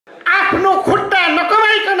आफ्नो खुट्टा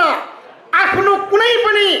नकमाइकन आफ्नो कुनै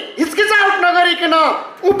पनि हिचकिचाहट नगरिकन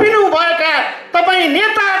उभिनु भएका तपाईँ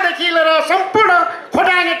नेतादेखि लिएर सम्पूर्ण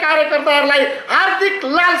खोटाङे कार्यकर्ताहरूलाई हार्दिक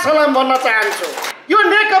लाल सलाम भन्न चाहन्छु। यो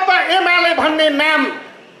नेकपा एमाले भन्ने नाम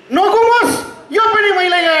नगुमोस्, यो पनि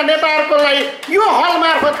मैले यहाँ नेताहरूको लागि यो हल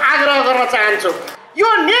मार्फत आग्रह गर्न चाहन्छु। यो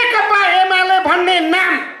नेकपा एमाले भन्ने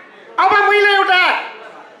नाम अब मैले एउटा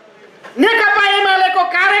नेकपा एमालेको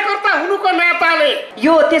कार्यकर्ता हुनुको नाताले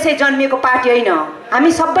यो त्यसै जन्मिएको पार्टी होइन।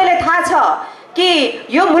 हामी सबैलाई थाहा छ कि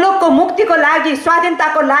यो मुलुकको मुक्तिको लागि,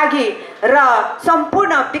 स्वाधीनताको लागि र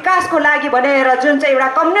सम्पूर्ण विकासको लागि भनेर जुन चाहिँ एउटा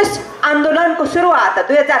कम्युनिस्ट आन्दोलनको सुरुवात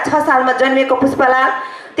 2006 सालमा जन्मिएको पुष्पलाल,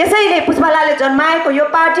 त्यसैले पुष्पलालले जन्माएको यो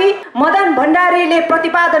पार्टी मदन भण्डारीले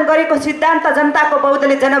प्रतिपादन गरेको सिद्धान्त जनताको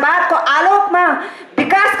बहुदलीय जनवादको आलोकमा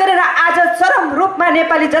विकास गरेर आज चरम रूपमा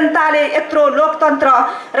नेपाली जनताले यत्रो लोकतन्त्र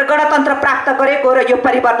र गणतन्त्र प्राप्त गरेको र यो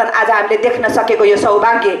परिवर्तन आज हामीले देख्न सकेको यो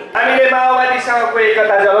सौभाग्य। हामीले माओवादीसँगको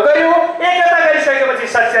एकता जब गर्यौँ, एकता गरिसकेपछि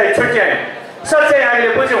सच्चाइ छुट्यायौँ, सच्चाइ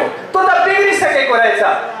हामीले बुझ्यौँ। त्यो त बिग्रिसकेको रहेछ,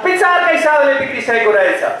 विचारकै हिसाबले बिग्रिसकेको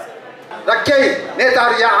रहेछ। र केही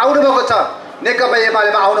नेताहरू यहाँ आउनुभएको छ, नेकपा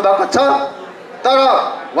एमालेमा आउनुभएको छ, तर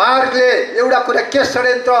उहाँहरूले एउटा कुरा के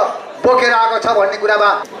षड्यन्त्र बोकेर आएको छ भन्ने कुरामा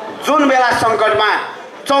जुन बेला सङ्कटमा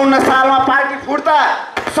 54 सालमा पार्टी फुट्दा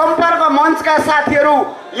सम्पर्क मञ्चका साथीहरू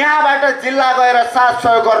यहाँबाट जिल्ला गएर साथ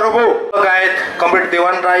सहयोग गर्नुभयो। लगायत comrade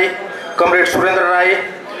Dewan Rai, comrade Surendra Rai,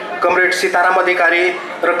 comrade Sitaram अधिकारी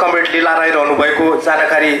र कमरेड लीला राई रहनुभएको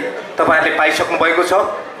जानकारी तपाईँहरूले पाइसक्नु भएको छ।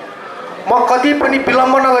 म कति पनि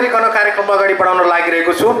विलम्ब नगरिकन कार्यक्रम अगाडि बढाउन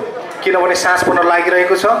लागिरहेको छु, किनभने साँझ पर्न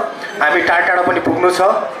लागिरहेको छ। हामी टाढा टाढा पनि पुग्नु छ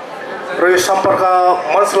र यो सम्पर्क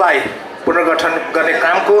मञ्चलाई पुनर्गठन गर्ने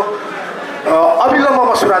कामको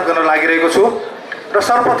अविलम्बमा सुरुवात गर्न लागिरहेको छु। र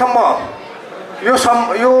सर्वप्रथम म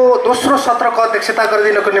यो दोस्रो सत्रको अध्यक्षता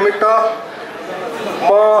गरिदिनको निमित्त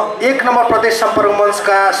म 1 नम्बर प्रदेश सम्पर्क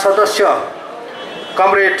मञ्चका सदस्य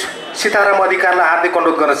कमरेड सीताराम अधिकारीलाई हार्दिक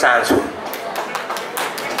अनुरोध गर्न चाहन्छु।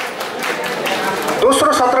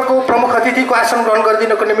 दोस्रो सत्रको प्रमुख अतिथिको आसन ग्रहण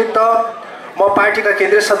गरिदिनको निमित्त म पार्टीका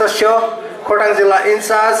केन्द्रीय सदस्य, खोटाङ जिल्ला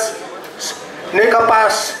इन्चार्ज, नेकपा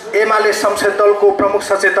एमाले संसदीय दलको प्रमुख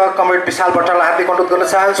सचेतक कमरेड विशाल भट्टराईलाई हार्दिक अनुरोध गर्न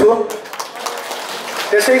चाहन्छु।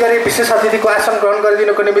 त्यसै गरी विशेष अतिथिको आसन ग्रहण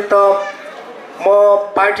गरिदिनको निमित्त म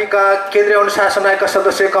पार्टीका केन्द्रीय अनुशासन आयोगका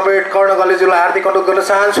सदस्य कमरेड कर्ण गलेजुलाई हार्दिक अनुरोध गर्न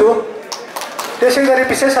चाहन्छु। त्यसै गरी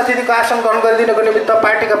विशेष अतिथिको आसन ग्रहण गरिदिनको निमित्त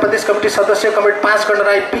पार्टीका प्रदेश कमिटी सदस्य कमरेड 5 कर्ण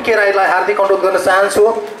राई पीके राईलाई हार्दिक अनुरोध गर्न चाहन्छु।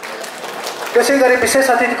 त्यसै गरी विशेष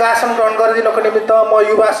अतिथिको आसन ग्रहण गरिदिनको निमित्त म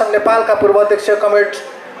युवा सङ्घ नेपालका पूर्व अध्यक्ष कमरेड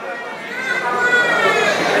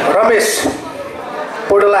रमेश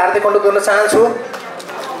पौडेललाई हार्दिक अनुरोध गर्न चाहन्छु।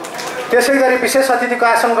 त्यसै गरी विशेष अतिथिको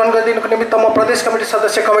आसन ग्रहण गरिदिनको निमित्त म प्रदेश कमिटी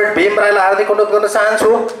सदस्य कमरेड भीम राईलाई हार्दिक अनुरोध गर्न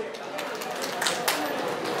चाहन्छु।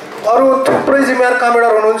 अरू थुप्रै जिम्मेवार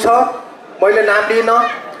कमेडर हुनुहुन्छ, मैले नाम लिइन,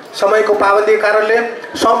 समयको पाबन्दी कारणले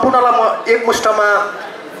सम्पूर्णलाई म एकमुष्टमा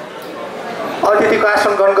अतिथिको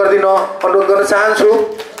आसन ग्रहण गरिदिन अनुरोध गर्न चाहन्छु।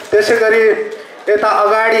 त्यसै गरी यता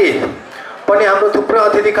अगाडि पनि हाम्रो थुप्रै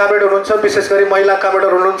अतिथि कमेडर हुनुहुन्छ, विशेष गरी महिला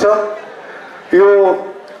कमेडर हुनुहुन्छ।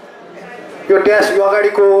 यो ड्यास यो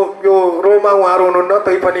अगाडिको यो रोमा उहाँहरू हुनुहुन्न,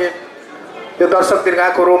 तैपनि यो दर्शक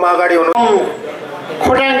दीर्घाको रोमा अगाडि हुनु।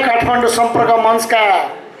 खोटाङ काठमाडौँ सम्पर्क मञ्चका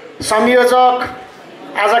संयोजक,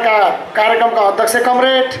 आजका कार्यक्रमका अध्यक्ष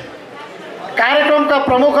कमरेड, कार्यक्रमका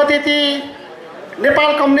प्रमुख अतिथि, नेपाल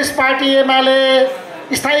कम्युनिस्ट पार्टी एमाले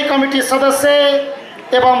स्थायी कमिटी सदस्य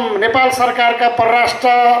एवं नेपाल सरकारका परराष्ट्र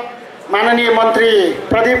माननीय मन्त्री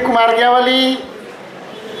प्रदीप कुमार ग्यावाली,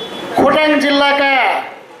 खोटाङ जिल्लाका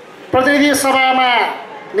प्रतिनिधि सभामा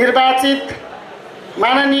निर्वाचित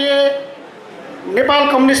माननीय नेपाल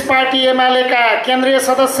कम्युनिस्ट पार्टी एमालेका केन्द्रीय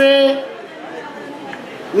सदस्य,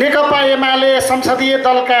 नेकपा एमाले संसदीय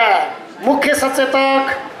दलका मुख्य सचेतक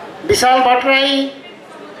विशाल भट्टराई,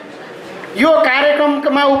 यो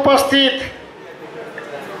कार्यक्रममा उपस्थित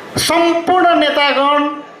सम्पूर्ण नेतागण,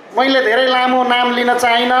 मैले धेरै लामो नाम लिन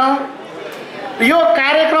चाहिन, यो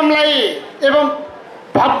कार्यक्रमलाई एवं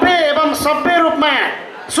भव्य एवं सभ्य रूपमा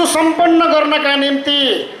सुसम्पन्न गर्नका निम्ति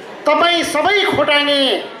तपाईँ सबै खोटाङे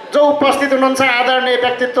जो उपस्थित हुनुहुन्छ आदरणीय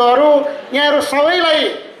व्यक्तित्वहरू, यहाँहरू सबैलाई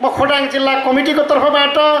म खोटाङ जिल्ला कमिटीको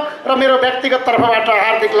तर्फबाट र मेरो व्यक्तिगत तर्फबाट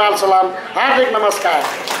हार्दिक लाल सलाम, हार्दिक नमस्कार।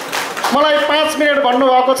 मलाई 5 मिनट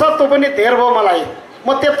भन्नुभएको छ, त्यो पनि धेर भयो मलाई,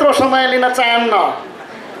 म त्यत्रो समय लिन चाहन्न।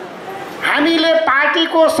 हामीले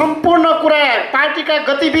पार्टीको सम्पूर्ण कुरा, पार्टीका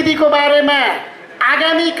गतिविधिको बारेमा,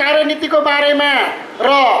 आगामी कार्यनीतिको बारेमा र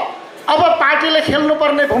अब पार्टीले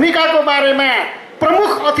खेल्नुपर्ने भूमिकाको बारेमा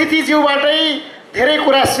प्रमुख अतिथिज्यूबाटै धेरै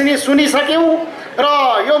कुरा सुनिसक्यौँ र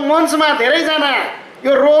यो मञ्चमा धेरैजना,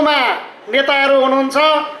 यो रोमा नेताहरू हुनुहुन्छ,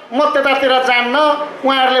 म त्यतातिर जान्न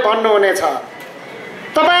उहाँहरूले भन्नुहुनेछ।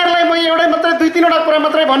 तपाईहरुलाई म एउटै मात्रै 2-3 कुरा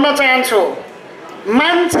मात्रै भन्न चाहन्छु।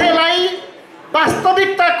 मान्छेलाई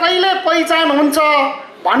वास्तविकता कहिले पहिचान हुन्छ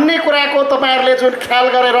भन्ने कुराको तपाईहरुले जुन ख्याल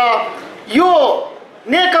गरेर यो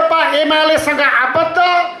नेकपा एमालेसँग आबद्ध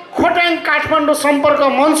खोटाङ काठमाडौँ सम्पर्क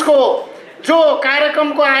मञ्चको जो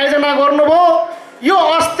कार्यक्रमको आयोजना गर्नुभयो, यो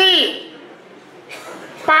अस्ति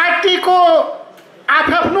पार्टीको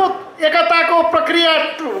आफ्नो एकताको प्रक्रिया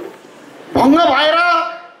भङ्ग भएर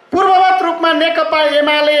पूर्ववत रूपमा नेकपा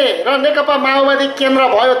एमाले र नेकपा माओवादी केन्द्र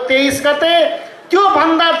भयो 23 गते, त्यो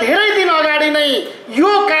भन्दा धेरै दिन अगाडि नै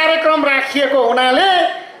यो कार्यक्रम राखिएको हुनाले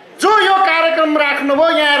जो यो कार्यक्रम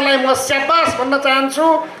राख्नुभयो यहाँहरूलाई म स्याबास भन्न चाहन्छु,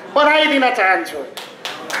 बधाई दिन चाहन्छु।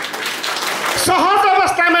 सहज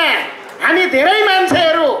अवस्थामा हामी धेरै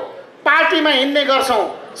मान्छेहरू पार्टीमा हिँड्ने गर्छौं,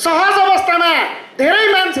 सहज अवस्थामा धेरै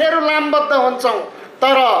मान्छेहरू लामबद्ध हुन्छौं,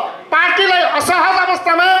 तर पार्टीलाई असहज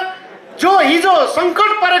अवस्थामा जो हिजो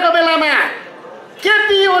संकट परेको बेलामा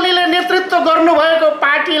केपी ओलीले नेतृत्व गर्नुभएको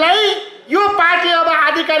पार्टीलाई यो पार्टी अब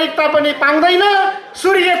आधिकारिकता पनि पाउँदैन,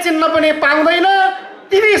 सूर्य चिन्ह पनि पाउँदैन,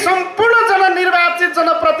 तिमी सम्पूर्ण जननिर्वाचित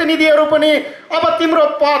जनप्रतिनिधिहरू पनि अब तिम्रो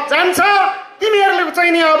पद जान्छ, तिमीहरूले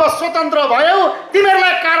चाहिँ नि अब स्वतन्त्र भयौ,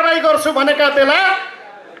 तिमीहरूलाई कारबाही गर्छु भनेका बेला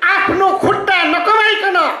आफ्नो खुट्टा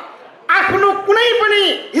नकमाइकन, आफ्नो कुनै पनि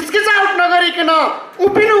हिचकिचाहट नगरिकन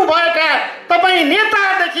उभिनु भएका तपाईँ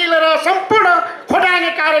नेतादेखि लिएर सम्पूर्ण खोटाङ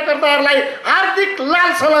कार्यकर्ताहरूलाई हार्दिक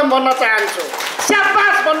लाल सलाम भन्न चाहन्छु,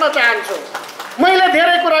 स्याबास भन्न चाहन्छु। मैले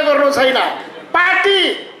धेरै कुरा गर्नु छैन। पार्टी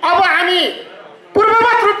अब हामी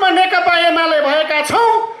पूर्ववत रूपमा नेकपा एमाले भएका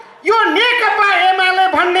छौं। यो नेकपा एमाले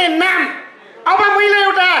भन्ने नाम अब मैले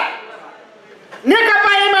एउटा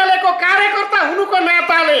नेकपा एमालेको कार्यकर्ता हुनुको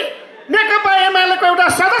नाताले, नेकपा एमालेको एउटा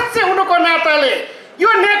सदस्य हुनुको नाताले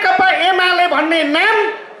यो नेकपा एमाले भन्ने नाम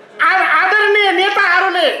आदरणीय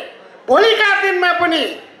नेताहरूले भोलिका दिनमा पनि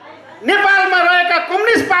नेपालमा रहेका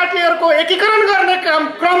कम्युनिस्ट पार्टीहरूको एकीकरण गर्ने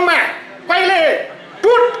क्रममा कहिले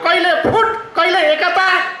टुट कहिले फुट कहिले एकता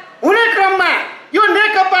हुने क्रममा यो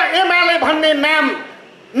नेकपा एमाले भन्ने नाम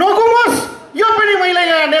नगुमोस्, यो पनि मैले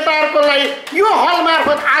यहाँ नेताहरूको लागि यो हल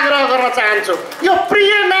मार्फत आग्रह गर्न चाहन्छु। यो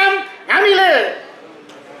प्रिय नाम हामीले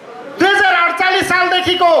 2048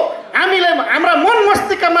 सालदेखिको हामीले हाम्रा मन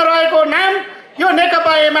मस्तिष्कमा रहेको नाम यो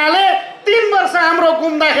नेकपा एमाले 3 वर्ष हाम्रो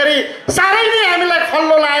गुम्दाखेरि साह्रै नै हामीलाई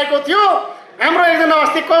खल्लो लागेको थियो। हाम्रो एकजना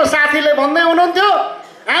अस्तिको साथीले भन्दै हुनुहुन्थ्यो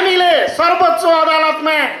हामीले सर्वोच्च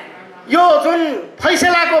अदालतमा यो जुन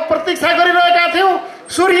फैसलाको प्रतीक्षा गरिरहेका थियौं,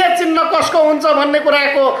 सूर्य चिन्ह कसको हुन्छ भन्ने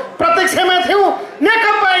कुराको प्रतीक्षामा थियौं।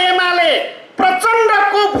 नेकपा एमाले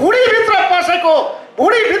प्रचण्डको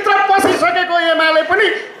भुँडीभित्र पसिसकेको एमाले पनि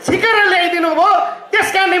झिकेर ल्याइदिनु भयो।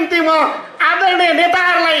 त्यसका निम्ति म आदरणीय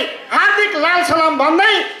नेताहरूलाई हार्दिक लाल सलाम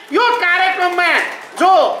भन्दै यो कार्यक्रममा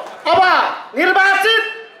जो अब निर्वाचित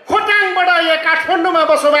खोटाङबाट यहाँ काठमाडौँमा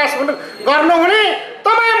बसोबास गर्नुहुने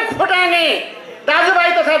तमाम खोटाङे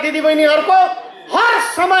दाजुभाइ तथा दिदीबहिनीहरूको हर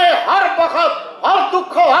समय हर बखत हर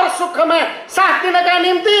दुःख हर सुखमा साथ दिनका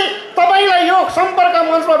निम्ति तपाईलाई यो सम्पर्क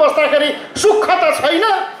मञ्चमा बस्दाखेरि सुख त छैन,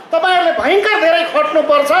 तपाईहरुले भयंकर धेरै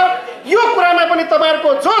खट्नुपर्छ। यो कुरामा पनि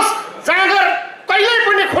तपाईहरुको जोश जागर कहिल्यै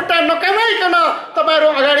पनि खुट्टा नकमाइकन तपाईहरु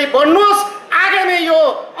अगाडि बढ्नुहोस्। आगामी यो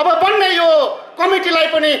अब बन्ने यो कमिटीलाई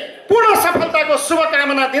पनि पूर्ण सफलताको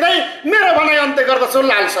शुभकामना दिँदै मेरो भनाइ अन्त्य गर्दछु।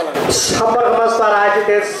 लाल सलाम। सम्पर्क मञ्चद्वारा आयोजित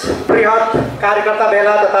यस बृहत कार्यकर्ता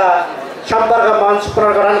भेला तथा सम्पर्क मञ्च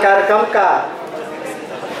पुनर्गठन कार्यक्रमका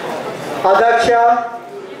अध्यक्ष,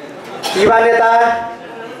 युवा नेता,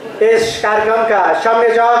 यस कार्यक्रमका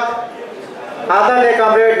संयोजक आदरणीय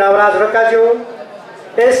कमरेड नवराज रोक्काज्यू,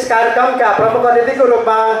 यस कार्यक्रमका प्रमुख अतिथिको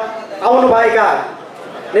रूपमा आउनुभएका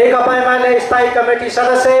नेकपा एमाले स्थायी कमिटी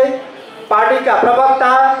सदस्य, पार्टीका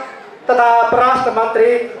प्रवक्ता तथा परराष्ट्र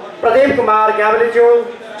मन्त्री प्रदीप कुमार ग्यावलीज्यू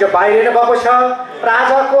जो बाहिरिनु भएको छ, र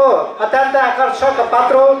आजको अत्यन्त आकर्षक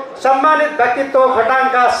पात्र सम्मानित व्यक्तित्व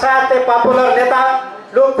खोटाङका साथै पपुलर नेता,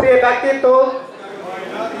 लोकप्रिय व्यक्तित्व,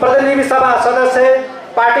 प्रतिनिधि सभा सदस्य,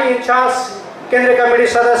 पार्टी इन्चार्ज, केन्द्रीय कमिटी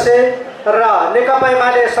सदस्य र नेकपा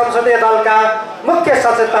एमाले संसदीय दलका मुख्य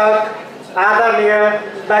सचेतक आदरणीय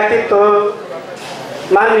व्यक्तित्व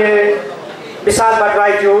माननीय विशाल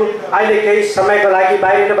भट्टराईज्यू अहिले केही समयको लागि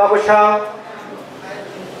बाहिरिनु भएको छ।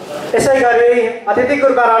 यसै गरी अतिथिको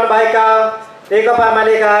रूपमा रहनुभएका नेकपा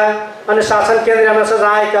एमालेका अनुशासन केन्द्रमा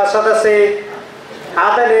सजाएका सदस्य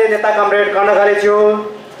आदरणीय नेता कमरेड गङ्गा राईज्यू,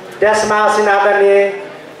 देशमा आसीन आदरणीय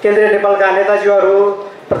केन्द्रीय नेपालका नेताज्यूहरू,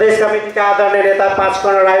 प्रदेश कमिटीका आदरणीय नेता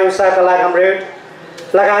पाँचकर्ण राई उषा कला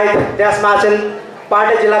कमरेड लगायत देशमा आसीन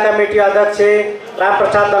पार्टी जिल्ला कमिटी अध्यक्ष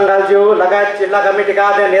रामप्रसाद दङ्गालज्यू लगायत जिल्ला कमिटीका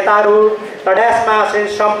आदरणीय नेताहरू, र ड्यासमा चाहिँ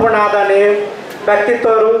सम्पूर्ण आदरणीय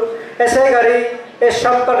व्यक्तित्वहरू यसै गरी यस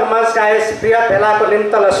सम्पर्क मञ्चका यस बृहत भेलाको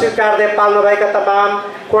निम्ति स्वीकार्दै पाल्नुभएका तमाम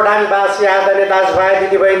खोटाङवासी आदरणीय दाजुभाइ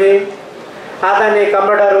दिदीबहिनी आदरणीय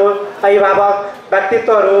कमरेडहरू अभिभावक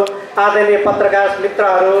व्यक्तित्वहरू आदरणीय पत्रकार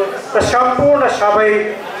मित्रहरू र सम्पूर्ण सबै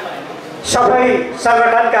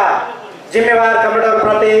सङ्गठनका जिम्मेवार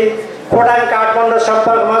कमरेडहरूप्रति खोटाङ काठमाडौँ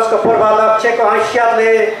सम्पर्क मञ्चको पूर्व अध्यक्षको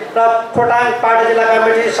हैसियतले र खोटाङ पार्टी जिल्ला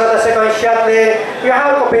कमिटी सदस्यको हैसियतले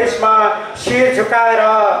यहाँहरूको बिचमा शिर झुकाएर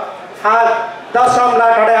हात दशमला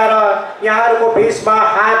ढडाएर यहाँहरूको बिचमा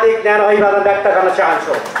हार्दिक ज्ञान अभिवादन व्यक्त गर्न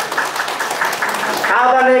चाहन्छु।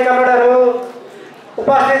 आदरणीय कमरेडहरू,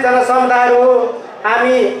 उपस्थित जनसमुदायहरू,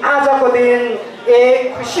 हामी आजको दिन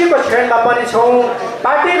एक खुसीको क्षणमा पनि छौँ।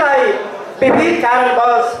 पार्टीलाई विविध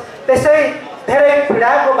कारणवश त्यसै धेरै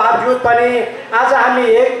पीडाको बावजुद पनि आज हामी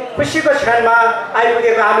एक खुसीको क्षणमा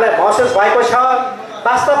आइपुगेको हामीलाई महसुस भएको छ।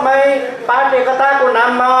 वास्तवमै पार्टी एकताको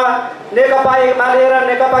नाममा नेकपा एमाले र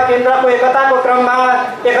नेकपा केन्द्रको एकताको क्रममा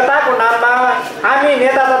एकताको नाममा हामी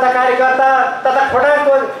नेता तथा कार्यकर्ता तथा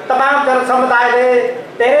खोटाङको तमाम जनसमुदायले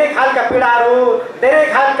धेरै खालका पीडाहरू धेरै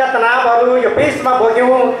खालका तनावहरू यो बिचमा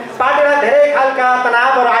भोग्यौँ। पार्टीलाई धेरै खालका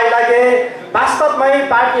तनावहरू आइलागे। वास्तवमै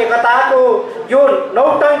पार्टी एकताको यो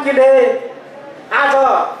नौटङ्कीले आज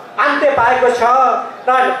अन्त्य पाएको छ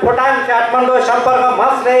र खोटाङ काठमाडौँ सम्पर्क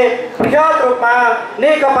मञ्चले बृहत रूपमा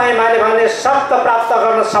नेकपा एमाले भन्ने शब्द प्राप्त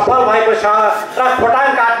गर्न सफल भएको छ र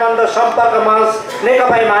खोटाङ काठमाडौँ सम्पर्क मञ्च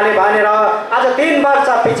नेकपा एमाले भनेर आज 3 वर्ष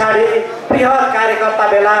पछाडि बृहत कार्यकर्ता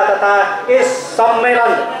भेला तथा यस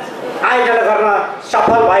सम्मेलन आयोजना गर्न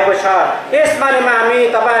सफल भएको छ। यस बारेमा हामी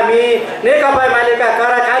नेकपा एमालेका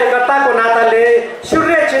कार्यकर्ताको नाताले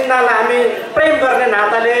सूर्य चिन्हलाई हामी प्रेम गर्ने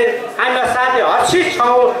नाताले हामी साथै हर्षित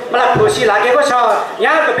छौँ। मलाई खुसी लागेको छ।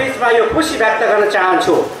 यहाँको बिचमा यो खुसी व्यक्त गर्न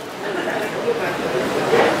चाहन्छु।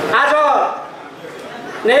 आज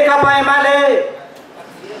नेकपा एमाले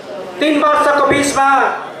 3 वर्षको बिचमा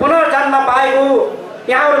पुनर्जन्म पाएको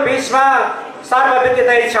यहाँहरू बिचमा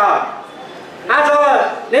सर्वविदितै छ। आज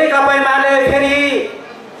नेकपा एमाले फेरि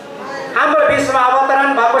हाम्रो बिचमा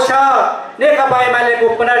अवतरण भएको छ। नेकपा एमालेको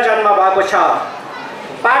पुनर्जन्म भएको छ।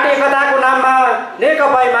 पार्टी एकताको नाममा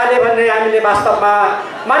नेकपा एमाले भन्ने हामीले वास्तवमा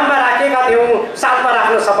मनमा राखेका थियौँ, साथमा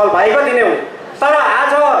राख्न सफल भएको थियौँ। तर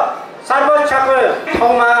आज सर्वोच्चको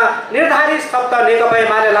ठाउँमा निर्धारित शब्द नेकपा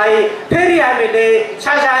एमालेलाई फेरि हामीले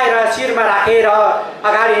सजाएर शिरमा राखेर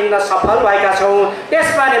अगाडि हिँड्न सफल भएका छौँ।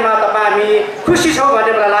 यसबारेमा हामी खुसी छौँ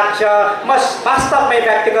भन्ने मलाई लाग्छ। म वास्तवमै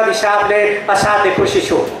व्यक्तिगत हिसाबले असाध्यै खुसी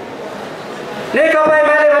छु। नेकपा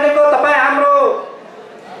एमाले भनेको तपाईँ हाम्रो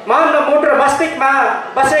मन र मुड र मस्तिष्कमा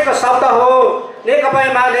बसेको शब्द हो। नेकपा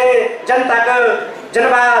एमाले जनताको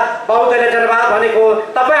जनवाद बहुदलीय जनवाद भनेको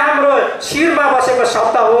तपाईँ हाम्रो शिरमा बसेको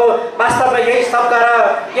शब्द हो। वास्तवमा यही शब्द र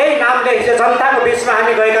यही नामले हिजो जनताको बिचमा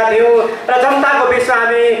हामी गएका थियौँ र जनताको बिचमा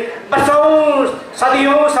हामी वर्षौँ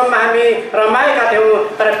सदियौँसम्म हामी रमाएका थियौँ।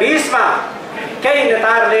 तर बिचमा केही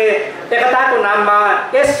नेताहरूले एकताको नाममा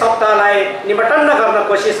यस शब्दलाई निमटन्न गर्न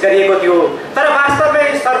कोसिस गरिएको थियो। तर वास्तवमै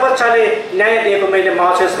सर्वोच्चले न्याय दिएको मैले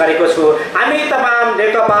महसुस गरेको छु। हामी तमाम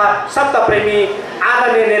नेकपा शब्दप्रेमी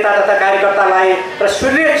आदरणीय नेता तथा कार्यकर्तालाई र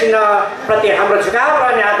सूर्य चिन्हप्रति हाम्रो झुकाव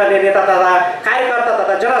रहने आदरणीय नेता तथा कार्यकर्ता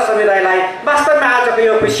तथा जनसमुदायलाई वास्तवमा आजको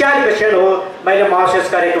यो खुसियालीको क्षण हो मैले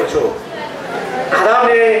महसुस गरेको छु।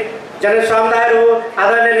 आदरणीय जनसमुदायहरू,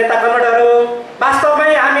 आदरणीय नेता कमरेडहरू,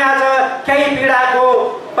 वास्तवमै हामी आज केही पीडाको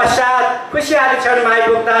पश्चात खुसियाली क्षणमा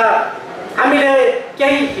आइपुग्दा हामीले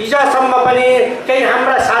केही हिजोसम्म पनि केही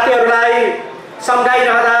हाम्रा साथीहरूलाई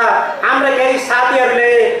सम्झाइरहँदा हाम्रा केही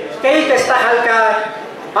साथीहरूले केही त्यस्ता खालका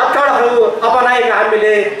हतकडहरू अपनाएका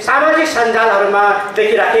हामीले सामाजिक सञ्जालहरूमा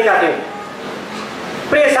देखिराखेका थियौँ।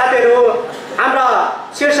 प्रिय साथीहरू, हाम्रा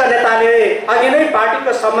शीर्ष नेताले अघि नै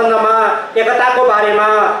पार्टीको सम्बन्धमा एकताको बारेमा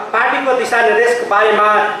पार्टीको दिशानिर्देशको बारेमा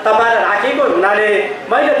तपाईँलाई राखेको हुनाले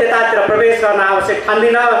मैले त्यतातिर प्रवेश गर्न आवश्यक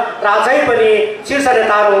ठान्दिनँ र अझै पनि शीर्ष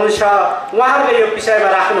नेताहरू हुनुहुन्छ, उहाँहरूले यो विषयमा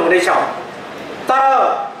राख्नुहुनेछ। तर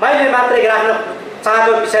मैले मात्रै राख्न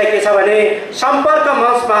चाहेको विषय के छ भने सम्पर्क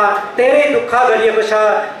मञ्चमा धेरै दुःख गरिएको छ,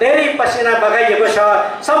 धेरै पसिना बगाइएको छ।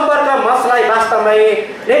 सम्पर्क मञ्चलाई वास्तवमै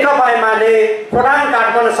नेकपा एमाले खोटाङ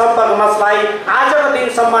काठमाडौँ सम्पर्क मञ्चलाई आजको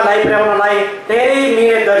दिनसम्म ल्याइपुर्याउनलाई धेरै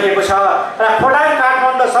मिहिनेत गरिएको छ र खोटाङ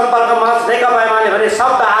काठमाडौँ सम्पर्क मञ्च नेकपा एमाले भन्ने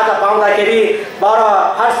शब्द आज पाउँदाखेरि बडो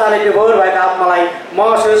हर्षले विभोर भएको आत्मालाई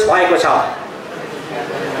महसुस भएको छ।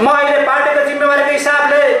 म अहिले पार्टीको जिम्मेवारीको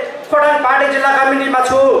हिसाबले खोटाङ पार्टी जिल्ला कमिटीमा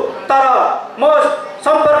छु, तर म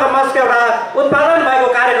सम्पर्क मञ्चको एउटा उत्पादन भएको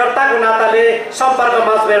कार्यकर्ताको नाताले सम्पर्क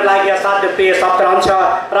मञ्च मेरो लागि असाध्य प्रिय शब्द रहन्छ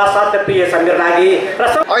र असाध्य प्रिय छ मेरो लागि। र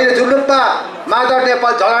अहिले जुलुकमा माधव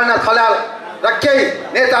नेपाल झलना खलाल र केही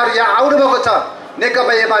नेताहरू यहाँ आउनुभएको छ,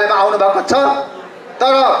 नेकपा एमालेमा आउनुभएको छ,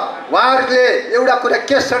 तर उहाँहरूले एउटा कुरा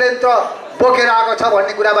के षड्यन्त्र बोकेर आएको छ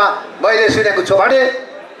भन्ने कुरामा मैले सुनेको छु भने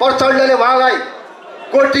प्रचण्डले उहाँलाई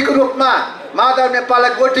गोटीको रूपमा, माधव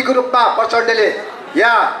नेपाललाई गोटीको रूपमा प्रचण्डले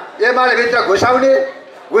यहाँ एमालेभित्र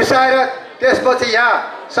घुसाएर त्यसपछि यहाँ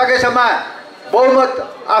सकेसम्म बहुमत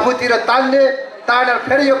आफूतिर तानेर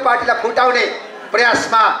फेरि यो पार्टीलाई फुटाउने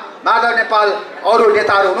प्रयासमा माधव नेपाल अरू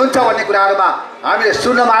नेताहरू हुनुहुन्छ भन्ने कुराहरूमा हामीले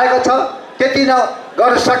सुन्नमा आएको छ। त्यति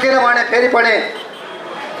गर्न सकेन भने फेरि पनि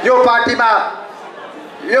यो पार्टीमा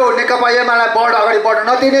यो नेकपा एमालेलाई अगाडि बढ्न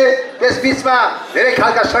नदिने, त्यसबिचमा धेरै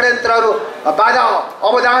खालका षड्यन्त्रहरू,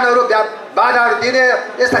 अवदानहरू, बाधाहरू दिने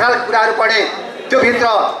यस्ता खालका कुराहरू पनि त्योभित्र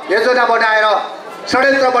योजना बनाएर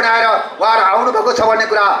षड्यन्त्र बनाएर उहाँहरू आउनुभएको छ भन्ने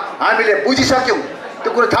कुरा हामीले बुझिसक्यौँ।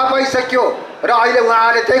 त्यो कुरो थाहा पाइसक्यो र अहिले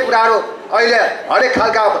उहाँहरूले त्यही कुराहरू अहिले हरेक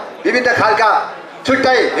खालका विभिन्न खालका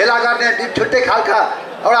छुट्टै भेला गर्ने, छुट्टै खालका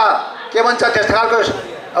एउटा के भन्छ त्यस्तो खालको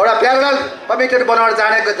एउटा प्यारल कमिटी बनाउन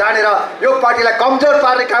जानेर यो पार्टीलाई कमजोर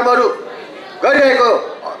पार्ने कामहरू गरिरहेको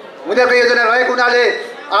उनीहरूको योजना रहेको हुनाले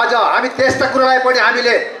आज हामी त्यस्ता कुरालाई पनि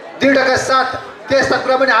हामीले दृढका साथ, त्यस्ता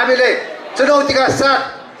कुरा पनि हामीले चुनौतीका साथ,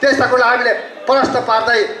 त्यस्ता कुरा हामीले परास्त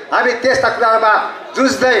पार्दै हामी त्यस्ता कुराहरूमा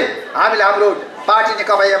जुझ्दै हामीले हाम्रो पार्टी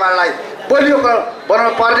नेकपा एमालेलाई बलियो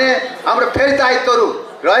बनाउनु पर्ने हाम्रो फेरि दायित्वहरू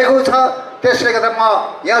रहेको छ। त्यसले गर्दा म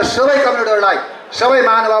यहाँ सबै कम्युनिटीहरूलाई, सबै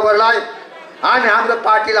महानुभावहरूलाई हामी हाम्रो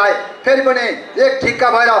पार्टीलाई फेरि पनि एक ठिक्का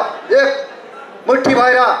भएर, एक मुट्ठी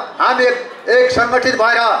भएर, हामी एक सङ्गठित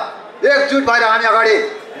भएर, एकजुट भएर हामी अगाडि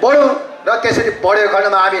बढौँ र त्यसरी बढेको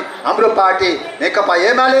खण्डमा हामी हाम्रो पार्टी नेकपा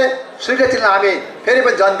एमाले सुरक्षित हामी फेरि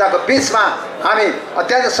पनि जनताको बिचमा हामी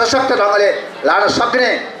अत्यन्त सशक्त ढङ्गले लान सक्ने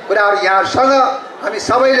कुराहरू यहाँसँग हामी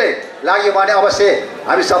सबैले लाग्यो भने अवश्य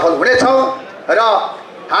हामी सफल हुनेछौँ र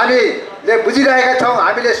हामीले बुझिरहेका छौँ,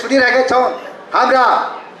 हामीले सुनिरहेका छौँ। हाम्रा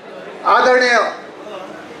आदरणीय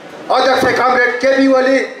अध्यक्ष कमरेड केपी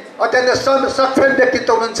ओली अत्यन्त सक्षम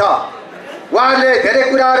व्यक्तित्व हुनुहुन्छ। उहाँले धेरै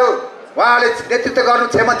कुराहरू, उहाँले नेतृत्व गर्नु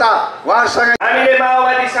क्षमता उहाँसँग। हामीले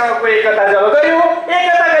माओवादीसँगको एकता जब गऱ्यौँ,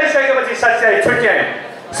 एकता गरिसकेपछि सच्याइ छुट्यायौँ,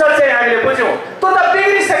 सच्याइ हामीले बुझ्यौँ। त्यो त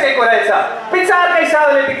बिग्रिसकेको रहेछ, विचारका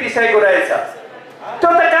हिसाबले बिग्रिसकेको रहेछ, त्यो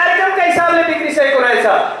त कार्यक्रमका हिसाबले बिग्रिसकेको रहेछ,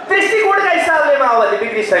 दृष्टिकोणका हिसाबले माओवादी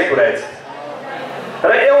बिग्रिसकेको रहेछ।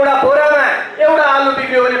 र एउटा बोरामा एउटा आलु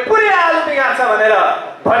बिग्रियो भने पुरै आलु बिगार्छ भनेर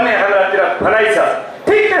भन्ने हाम्रातिर भनाइ छ।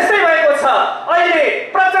 ठिक त्यस्तै भएको छ। अहिले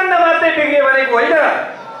प्रचण्ड मात्रै बिग्रियो भनेको होइन,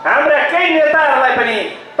 हाम्रा केही नेताहरूलाई पनि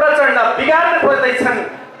प्रचण्ड बिगार्न खोज्दैछन्।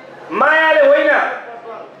 मायाले होइन,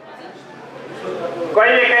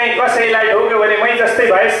 कहिलेकाहीँ कसैलाई ढोग्यो भने मै जस्तै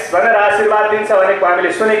भएस् भनेर आशीर्वाद दिन्छ भनेको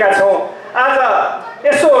हामीले सुनेका छौँ। आज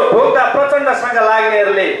यसो ढोग्दा प्रचण्डसँग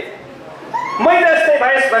लाग्नेहरूले मै जस्तै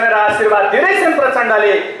भएस् भनेर आशीर्वाद दिँदैछन्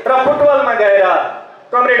प्रचण्डले र फुटबलमा गएर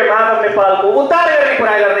कमरेड माधव नेपालको उद्धार गर्ने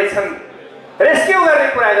कुरा गर्दैछन्, रेस्क्यु गर्ने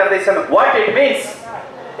कुरा गर्दैछन्। वाट इट मिन्स,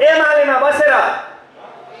 एमालेमा बसेर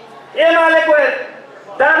एमालेको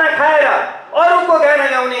दाना खाएर अरूको गाना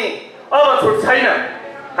गाउने अब छुट छैन।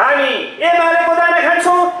 हामी एमालेको दाना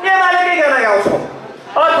खान्छौँ, एमालेकै गाना गाउँछौँ।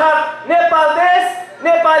 अर्थात् नेपाल देश,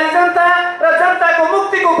 नेपाली जनता र जनताको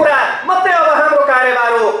मुक्तिको कुरा मात्रै अब हाम्रो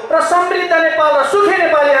कार्यभार हो र समृद्ध नेपाल र सुखी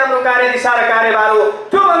नेपाली हाम्रो कार्यदिशा र कार्यभार हो।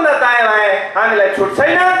 त्योभन्दा दायाँ बायाँ हामीलाई छुट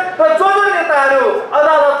छैन। र जो नेताहरू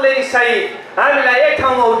अदालतले सही हामीलाई एक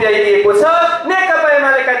ठाउँमा उभ्याइदिएको छ, नेकपा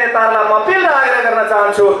एमालेका नेताहरूलाई म अपिल र आग्रह गर्न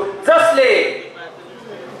चाहन्छु, जसले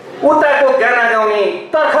उताको गाना गाउने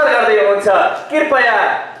तर्खर गर्दै हुनुहुन्छ, कृपया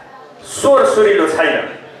स्वर सुरिलो छैन।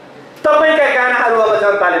 तपाईँका गानाहरू अब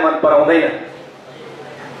जनताले मन पराउँदैन।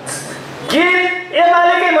 गीत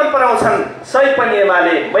एमालेकै मन पराउँछन्, सही पनि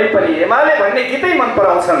एमाले, मै पनि एमाले भन्ने गीतै मन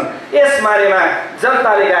पराउँछन्। यसबारेमा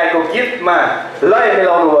जनताले गाएको गीतमा लय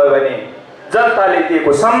मिलाउनु भयो भने जनताले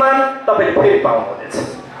दिएको सम्मान तपाईँले फेरि पाउनुहुनेछ।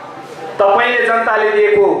 तपाईँले जनताले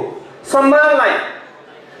दिएको सम्मानलाई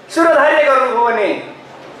शिरोधार्य गर्नुभयो भने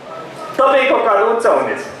तपाईँको कद उच्च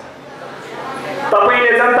हुनेछ।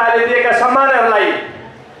 तपाईँले जनताले दिएका सम्मानहरूलाई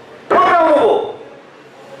ठोक्राउनुभयो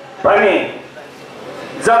भने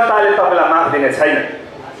जनताले तपाईँलाई माफ दिने छैन।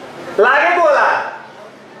 लागेको होला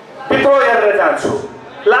विद्रोह गरेर जान्छु,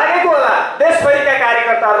 लागेको होला देशभरिका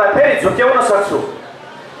कार्यकर्ताहरूलाई फेरि झुक्याउन सक्छु,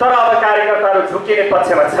 तर अब कार्यकर्ताहरू झुकिने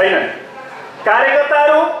पक्षमा छैनन्।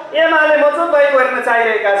 कार्यकर्ताहरू एमाले मजबुत भएको हेर्न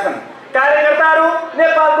चाहिरहेका छन्। कार्यकर्ताहरू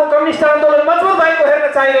नेपालको कम्युनिस्ट आन्दोलन मजबुत भएको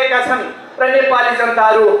हेर्न चाहिरहेका छन् र नेपाली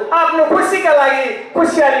जनताहरू आफ्नो खुसीका लागि,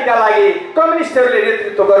 खुसियालीका लागि कम्युनिस्टहरूले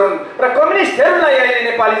नेतृत्व गरून् र कम्युनिस्टहरूलाई अहिले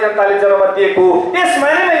नेपाली जनताले जनमत दिएको यस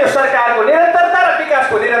मानेमा यो सरकारको निरन्तरता र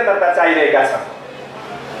विकासको निरन्तरता चाहिरहेका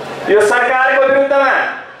छन्। यो सरकारको विरुद्धमा,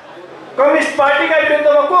 कम्युनिस्ट पार्टीका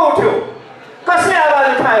विरुद्धमा को उठ्यो? कसले आवाज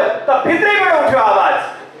उठायो त भित्रैबाट उठ्यो आवाज।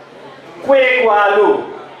 कुहेको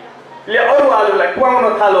आलुले अरू आलुलाई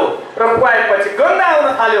कुहाउन थाल्यो र कुहाएपछि गन्ध आउन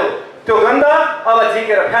थाल्यो। त्यो गन्ध अब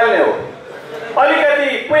झिकेर फाल्ने हो। अलिकति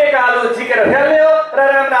कुहेका आलु झिकेर फाल्ने हो र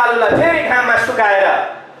राम्रा आलुलाई फेरि घाममा सुकाएर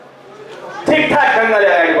ठिकठाक ढङ्गले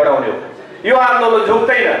अगाडि बढाउने हो। यो आन्दोलन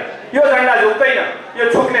झुक्दैन, यो झन्डा झुक्दैन, यो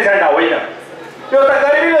झुक्ने झन्डा होइन, यो त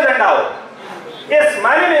गरिबीको झन्डा हो। यस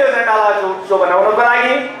मानिने यो झन्डालाई उच्च बनाउनको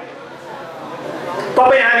लागि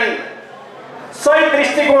तपाईँ हामी सही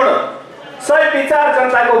दृष्टिकोण, सही विचार,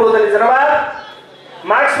 जनताको बदली जनवाद,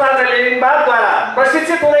 मार्क्सवाद र लेनिनवादद्वारा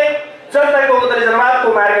प्रशिक्षित हुँदै जनताको बदली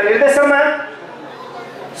जनवादको मार्ग निर्देशनमा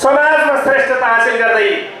समाजमा श्रेष्ठता हासिल गर्दै,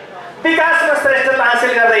 विकासमा श्रेष्ठता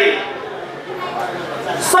हासिल गर्दै,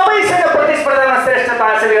 सबैसँग प्रतिस्पर्धामा श्रेष्ठता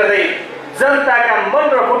हासिल गर्दै जनताका मन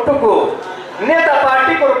र मुटुको नेता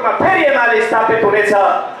पार्टीको रूपमा फेरि एमाले स्थापित हुनेछ,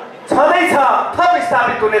 छँदैछ, थप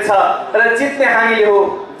स्थापित हुनेछ र जित्ने हामीले हो,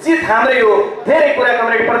 जित हाम्रै हो। धेरै कुरा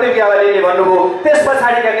कमरेड प्रदीप ग्यावालीले भन्नुभयो, त्यस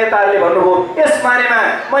पछाडिका नेताहरूले भन्नुभयो। यस बारेमा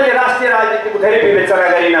मैले राष्ट्रिय राजनीतिको धेरै विवेचना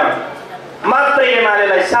गरिनँ। मात्रै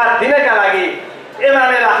एमालेलाई साथ दिनका लागि,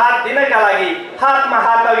 एमालेलाई हात दिनका लागि हातमा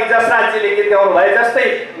हात अघि जस राज्यले गीत गाउनु भए जस्तै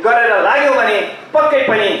गरेर लाग्यो भने पक्कै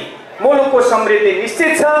पनि मुलुकको समृद्धि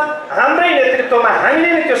निश्चित छ। हाम्रै नेतृत्वमा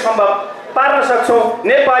हामीले नै त्यो सम्भव पार्न सक्छौँ।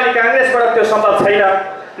 नेपाली काङ्ग्रेसबाट त्यो सम्भव छैन,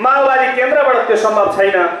 माओवादी केन्द्रबाट त्यो सम्भव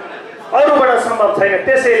छैन, अरूबाट सम्भव छैन।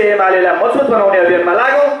 त्यसैले एमालेलाई मजबुत बनाउने अभियानमा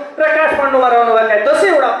लागौँ र काठमाडौँमा रहनुभएका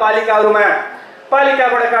 10वटा पालिकाहरूमा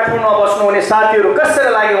पालिकाबाट काठमाडौँमा बस्नुहुने साथीहरू कसरी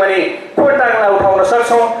लाग्यो भने खोटाङलाई उठाउन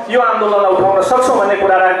सक्छौँ, यो आन्दोलनलाई उठाउन सक्छौँ भन्ने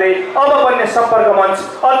कुरा राख्दै अब बन्ने सम्पर्क मञ्च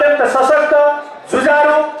अत्यन्त सशक्त,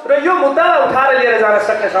 जुझारु र यो मुद्दालाई उठाएर लिएर जान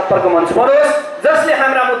सक्ने सम्पर्क मञ्च बनोस्, जसले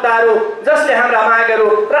हाम्रा मुद्दाहरू, जसले हाम्रा मागहरू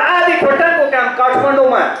र आदि खोटाङको काम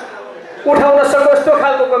काठमाडौँमा उठाउन सकोस्, त्यो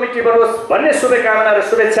खालको कमिटी बनोस् भन्ने शुभकामना र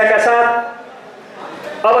शुभेच्छाका साथ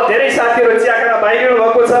अब धेरै साथीहरू चियाखाना बाहिरिनु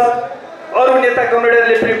भएको छ, अरू नेता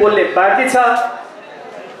कमरेडरले पनि बोल्ने बाँकी छ।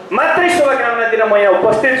 मात्रै शुभकामना दिन म यहाँ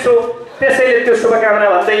उपस्थित छु। त्यसैले त्यो शुभकामना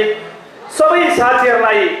भन्दै सबै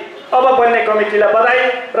साथीहरूलाई अब बन्ने कमिटीलाई बधाई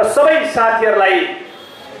र सबै साथीहरूलाई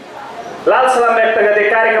लाल सलाम व्यक्त गर्दै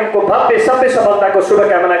कार्यक्रमको भव्य सभ्य सफलताको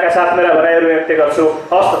शुभकामनाका साथ मेरा भनाइहरू व्यक्त गर्छु।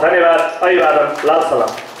 हस्त, धन्यवाद, अभिवादन, लाल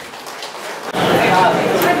सलाम।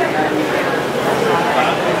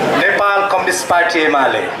 नेपाल कम्युनिस्ट पार्टी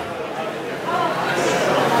एमाले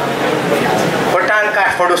खोटाङ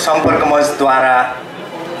काठमाडौँ सम्पर्क मञ्चद्वारा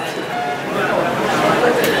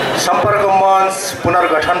सम्पर्क मञ्च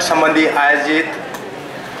पुनर्गठन सम्बन्धी आयोजित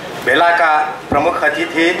भेलाका प्रमुख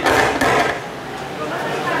अतिथि,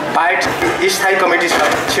 पार्टी स्थायी कमिटी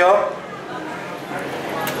सदस्य,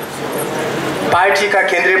 पार्टीका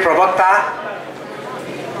केन्द्रीय प्रवक्ता,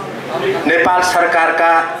 नेपाल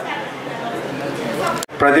सरकारका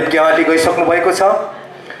प्रदीप ग्यावाली गइसक्नु भएको छ।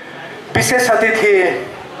 विशेष अतिथि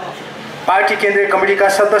पार्टी केन्द्रीय कमिटीका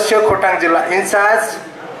सदस्य, खोटाङ जिल्ला इन्चार्ज,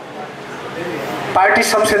 पार्टी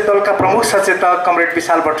संसदीय दलका प्रमुख सचेतक कमरेड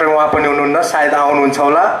विशाल भट्टराई, उहाँ पनि हुनुहुन्न, सायद आउनुहुन्छ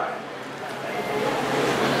होला।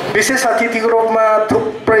 विशेष अतिथिको रूपमा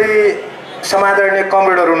थुप्रै समादरणीय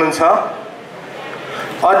कमरेडहरू हुनुहुन्छ,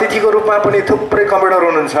 अतिथिको रूपमा पनि थुप्रै कमरेडहरू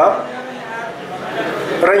हुनुहुन्छ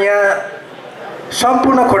र यहाँ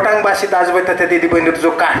सम्पूर्ण खोटाङवासी दाजुभाइ तथा दिदीबहिनीहरू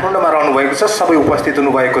जो काठमाडौँमा रहनुभएको छ सबै उपस्थित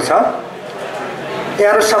हुनुभएको छ।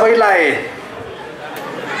 यहाँहरू सबैलाई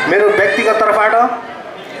मेरो व्यक्तिगत तर्फबाट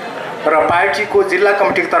र पार्टीको जिल्ला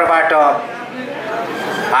कमिटीको तर्फबाट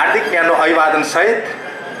हार्दिक न्यानो अभिवादन सहित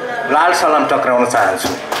लाल सलाम टक्राउन चाहन्छु।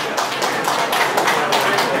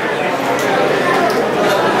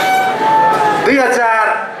 दुई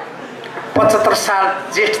 2075 साल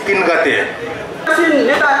जेठ 3 गते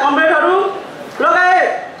नेता कमरेडहरू लगायत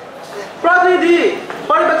प्रतिनिधि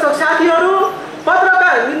पर्यवेक्षक साथीहरू,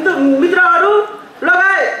 पत्रकार मित्रहरू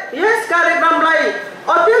लगायत यस कार्यक्रमलाई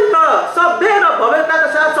अत्यन्त सभ्य र भव्यताका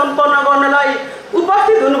साथ सम्पन्न गर्नलाई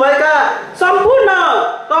उपस्थित हुनुभएका सम्पूर्ण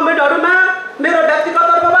कमरेडहरूमा मेरो व्यक्तिगत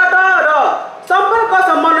तर्फबाट र सम्पर्क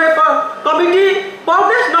समन्वय कमिटी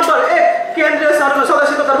प्रदेश नम्बर 1 केन्द्रीय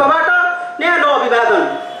सदस्यको तर्फबाट न्यानो अभिवादन।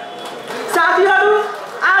 साथीहरू,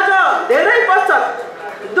 आज धेरै पश्चात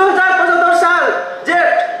 2075 साल जेठ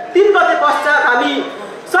 3 गते पश्चात हामी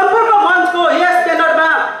सम्पर्क मञ्चको यस ब्यानरमा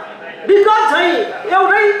विगत झैँ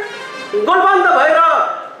एउटै गोलबन्द भएर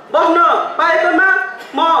बस्न पाएकोमा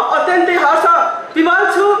म अत्यन्तै हर्ष विवल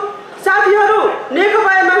छु। साथीहरू,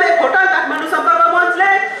 नेकपा एमाले खोटाङ काठमाडौँ सम्पर्क मञ्चले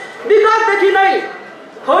विगतदेखि नै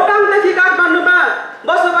खोटाङदेखि काठमाडौँमा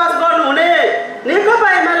बसोबास गर्नुहुने, नेकपा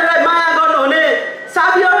एमालेलाई माया गर्नुहुने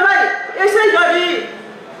साथी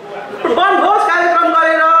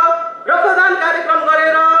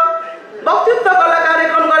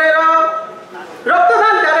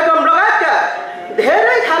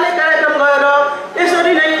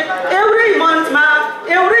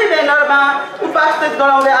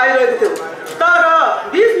गराउँदै आइरहेको थियो। तर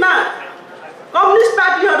बिचमा कम्युनिस्ट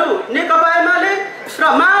पार्टीहरू नेकपा एमाले र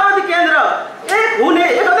माओवादी केन्द्र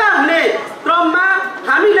एकता हुने क्रममा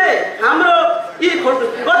हामीले हाम्रो यी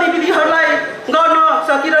गतिविधिहरूलाई गर्न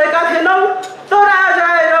सकिरहेका थिएनौँ। तर आज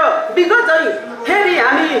आएर विगत चाहिँ फेरि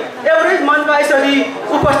हामी एउटै मञ्चमा यसरी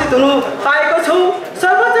उपस्थित हुनु पाएको छौँ।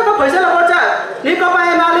 सर्वोच्चको फैसला पश्चात नेकपा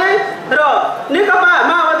एमाले र नेकपा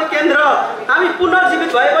माओवादी केन्द्र हामी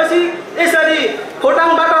पुनर्जीवित भएपछि यसरी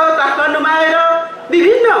खोटाङबाट काठमाडौँमा आएर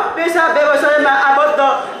विभिन्न पेसा व्यवसायमा आबद्ध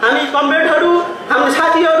हामी कमरेडहरू हाम्रो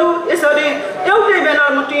साथीहरू यसरी एउटै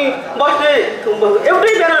ब्यानरमुनि बस्ने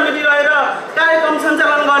एउटै ब्यानरमुनि रहेर कार्यक्रम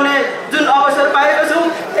सञ्चालन गर्ने जुन अवसर पाएको छौँ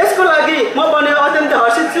यसको लागि म पनि अत्यन्तै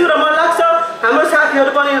हर्षित छु र मलाई लाग्छ हाम्रो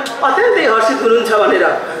साथीहरू पनि अत्यन्तै हर्षित हुनुहुन्छ भनेर।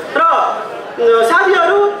 र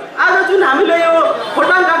साथीहरू आज जुन हामीले यो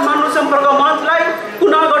खोटाङ काठमाडौँ सम्पर्क मञ्चलाई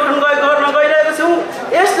पुनर्गठन गर्न गइरहेको छौँ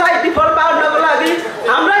यसलाई विफल पार्नको लागि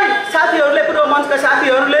हाम्रै साथीहरूले पूर्व मञ्चका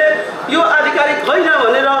साथीहरूले यो आधिकारिक होइन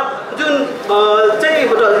भनेर जुन चाहिँ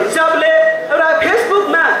हिसाबले एउटा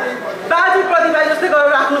फेसबुकमा बाजी प्रतिभा जस्तै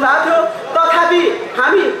गरेर राख्नु भएको थियो। तथापि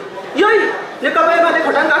हामी यही नेकपा एमाले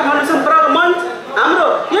खोटाङ काठमाडौँ सम्पर्क मञ्च हाम्रो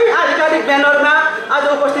यही आधिकारिक ब्यानरमा आज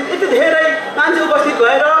उपस्थित यति धेरै मान्छे उपस्थित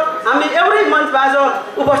भएर हामी एउटै मञ्चमा आज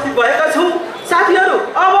उपस्थित भएका छौँ। साथीहरू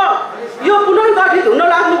अब यो पुनर्गठित हुन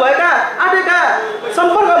लाग्नुभएका आँटेका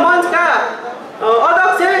सम्पर्क मञ्चका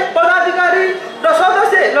अध्यक्ष पदाधिकारी र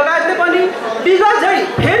सदस्य लगायतले पनि विगत चाहिँ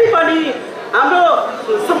फेरि पनि हाम्रो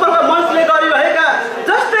सम्पर्क मञ्चले गरिरहेका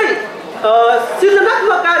जस्तै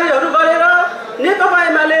सृजनात्मक कार्यहरू गरेर नेकपा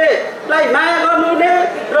एमालेलाई माया गर्नुहुने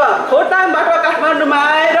र खोटाङबाट काठमाडौँमा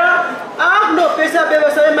आएर आफ्नो पेसा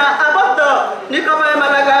व्यवसायमा आबद्ध नेकपा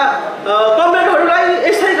एमालेका कमरेडहरूलाई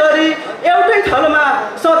यसै गरी एउटै थलोमा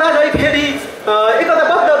सदा चाहिँ फेरि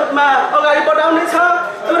एकताबद्ध रूपमा अगाडि बढाउनेछ।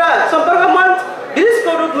 एउटा सम्पर्क मञ्च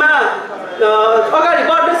गिरिसको रूपमा अगाडि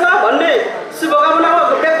बढ्नेछ भन्ने शुभकामना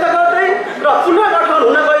व्यक्त गर्दै र पुनर्गठन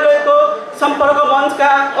हुन गइरहेको सम्पर्क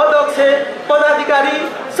मञ्चका अध्यक्ष पदाधिकारी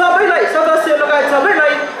सबैलाई सदस्य लगायत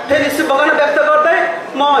सबैलाई फेरि शुभकामना व्यक्त गर्दै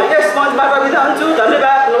म यस मञ्चबाट बिदा हुन्छु।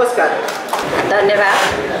 धन्यवाद, नमस्कार।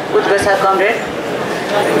 धन्यवाद उत्कृष्ट कमरेड।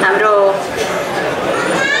 हाम्रो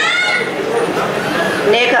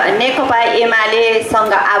नेकपा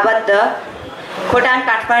एमालेसँग आबद्ध खोटाङ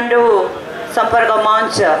काठमाडौँ सम्पर्क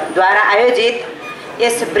मञ्चद्वारा आयोजित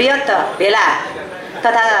यस बृहत भेला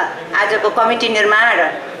तथा आजको कमिटी निर्माण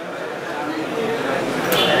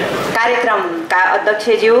कार्यक्रमका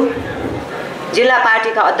अध्यक्षज्यू, जिल्ला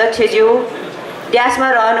पार्टीका अध्यक्षज्यू, ड्यासमा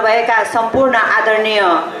रहनुभएका सम्पूर्ण आदरणीय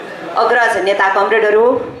अग्रज नेता कमरेडहरू,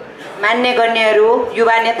 मान्यगण्यहरू,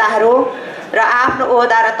 युवा नेताहरू र आफ्नो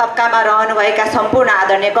ओहदा र तब्कामा रहनुभएका सम्पूर्ण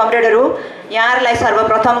आदरणीय कमरेडहरू, यहाँहरूलाई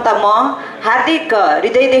सर्वप्रथम त म हार्दिक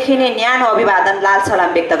हृदयदेखि नै न्यानो अभिवादन लाल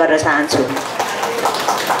सलाम व्यक्त गर्न चाहन्छु।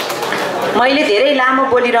 मैले धेरै लामो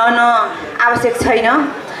बोलिरहन आवश्यक छैन,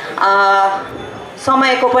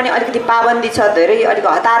 समयको पनि अलिकति पाबन्दी छ, अलिक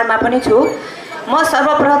हतारमा पनि छु। म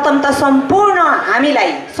सर्वप्रथम त सम्पूर्ण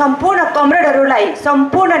हामीलाई, सम्पूर्ण कमरेडहरूलाई,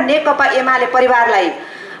 सम्पूर्ण नेकपा एमाले परिवारलाई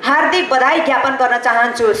हार्दिक बधाई ज्ञापन गर्न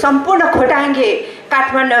चाहन्छु। सम्पूर्ण खोटाङ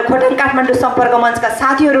काठमाडौँ सम्पर्क मञ्चका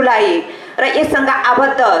साथीहरूलाई र यससँग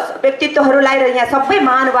आबद्ध व्यक्तित्वहरूलाई र यहाँ सबै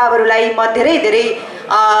महानुभावहरूलाई म धेरै धेरै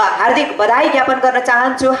हार्दिक बधाई ज्ञापन गर्न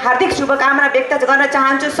चाहन्छु, हार्दिक शुभकामना व्यक्त गर्न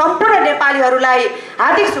चाहन्छु। सम्पूर्ण नेपालीहरूलाई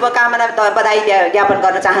हार्दिक शुभकामना बधाई ज्ञापन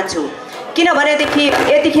गर्न चाहन्छु। किनभनेदेखि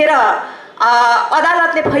यतिखेर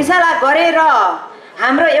अदालतले फैसला गरेर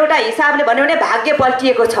हाम्रो एउटा हिसाबले भन्यो भने भाग्य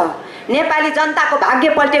पल्टिएको छ, नेपाली जनताको भाग्य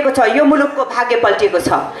पल्टिएको छ, यो मुलुकको भाग्य पल्टिएको छ।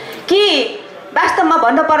 कि वास्तवमा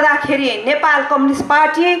भन्नुपर्दाखेरि नेपाल कम्युनिस्ट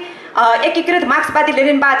पार्टी, एकीकृत मार्क्सवादी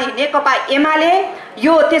लेनिनवादी नेकपा एमाले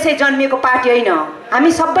यो त्यसै जन्मिएको पार्टी होइन।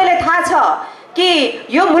 हामी सबैलाई थाहा छ कि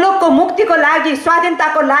यो मुलुकको मुक्तिको लागि,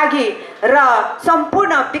 स्वाधीनताको लागि र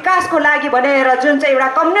सम्पूर्ण विकासको लागि भनेर जुन चाहिँ एउटा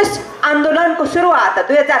कम्युनिस्ट आन्दोलनको सुरुवात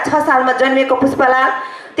 2006 सालमा जन्मिएको पुष्पलाल,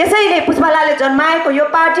 त्यसैले पुष्पलालले जन्माएको यो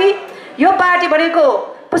पार्टी भनेको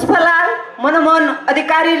पुष्पलाल मनमोहन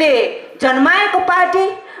अधिकारीले जन्माएको पार्टी,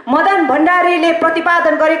 मदन भण्डारीले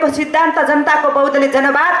प्रतिपादन गरेको सिद्धान्त जनताको बहुदलीय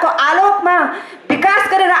जनवादको आलोकमा विकास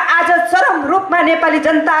गरेर आज चरम रूपमा नेपाली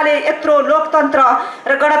जनताले यत्रो लोकतन्त्र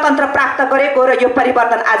र गणतन्त्र प्राप्त गरेको र यो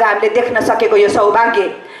परिवर्तन आज हामीले देख्न सकेको यो सौभाग्य।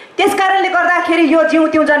 त्यसकारणले गर्दाखेरि यो जिउ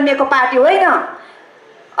त्यौँ जन्मिएको पार्टी होइन।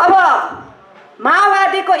 अब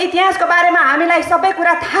माओवादीको इतिहासको बारेमा हामीलाई सबै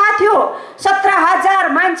कुरा थाहा थियो। 17,000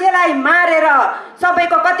 मान्छेलाई मारेर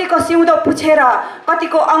सबैको कतिको सिउँदो पुछेर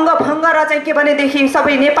कतिको अङ्गभङ्ग र चाहिँ के भनेदेखि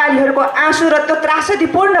सबै नेपालीहरूको आँसु र त्यो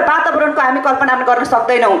त्रासदीपूर्ण वातावरणको हामी कल्पना गर्न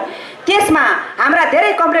सक्दैनौँ। त्यसमा हाम्रा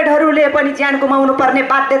धेरै कमरेडहरूले पनि ज्यान गुमाउनु पर्ने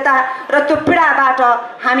बाध्यता र त्यो पीडाबाट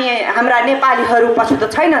हाम्रा नेपालीहरू पछुतो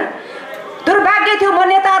छैनन्। दुर्भाग्य थियो। म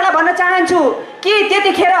नेताहरूलाई भन्न चाहन्छु कि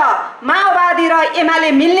त्यतिखेर माओवादी र एमाले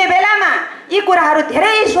मिल्ने बेलामा यी कुराहरू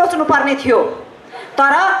धेरै सोच्नु पर्ने थियो।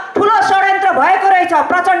 तर ठुलो षड्यन्त्र भएको रहेछ,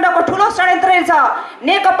 प्रचण्डको ठुलो षड्यन्त्र रहेछ।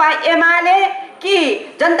 नेकपा एमाले कि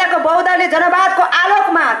जनताको बहुदलीय जनवादको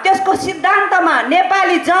आलोकमा त्यसको सिद्धान्तमा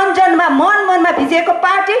नेपाली जनजनमा मनमा भिजेको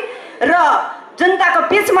पार्टी र जनताको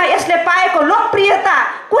बीचमा यसले पाएको लोकप्रियता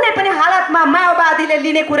कुनै पनि हालतमा माओवादीले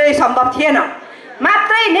लिने कुरै सम्भव थिएन।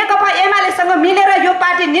 मात्रै नेकपा एमालेसँग मिलेर यो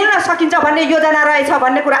पार्टी निल्न सकिन्छ भन्ने योजना रहेछ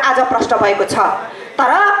भन्ने कुरा आज प्रष्ट भएको छ।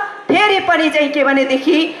 तर फेरि पनि चाहिँ के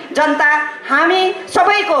भनेदेखि जनता हामी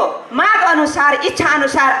सबैको माग अनुसार इच्छा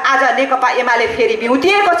अनुसार आज नेकपा एमाले फेरि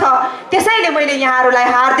बिउतिएको छ। त्यसैले मैले यहाँहरूलाई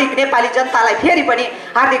हार्दिक नेपाली जनतालाई फेरि पनि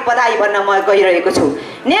हार्दिक बधाई भन्न म गइरहेको छु।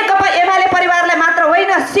 नेकपा एमाले परिवारलाई मात्र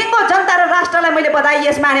होइन, सिङ्गो जनता र राष्ट्रलाई मैले बधाई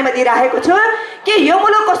यस मानेमा दिइरहेको छु कि यो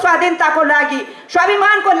मुलुकको स्वाधीनताको लागि,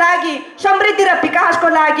 स्वाभिमानको लागि, समृद्धि र विकासको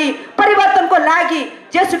लागि, परिवर्तनको लागि,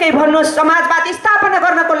 जेसुकै भन्नुहोस्, समाजवादी स्थापना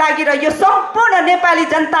गर्नको लागि र यो सम्पूर्ण नेपाली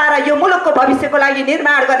जनता र यो मुलुकको भविष्यको लागि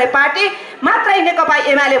निर्माण गर्ने पार्टी मात्रै नेकपा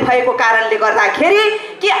एमाले भएको कारणले गर्दाखेरि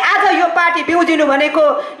कि आज यो पार्टी बिउजिनु भनेको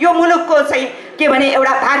यो मुलुकको चाहिँ के भने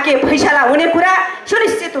एउटा भाग्य फैसला हुने कुरा,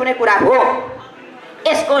 सुनिश्चित हुने कुरा हो।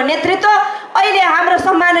 यसको नेतृत्व अहिले हाम्रो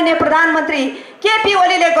सम्माननीय प्रधानमन्त्री केपी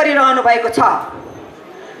ओलीले गरिरहनु भएको छ।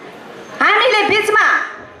 हामीले बीचमा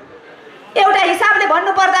एउटा हिसाबले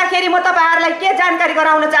भन्नु पर्दाखेरि म तपाईहरुलाई के जानकारी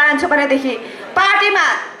गराउन चाहन्छु भनेदेखि पार्टीमा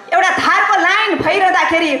एउटा धारको लाइन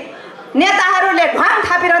भइरहँदाखेरि नेताहरूले ढ्वाङ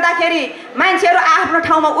थापिरहँदाखेरि मान्छेहरू आफ्नो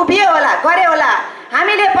ठाउँमा उभिए होला, गरे होला।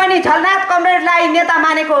 हामीले पनि झलनाथ कमरेडलाई नेता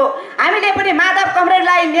मानेको, हामीले पनि माधव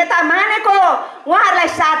कमरेडलाई नेता मानेको, उहाँहरूलाई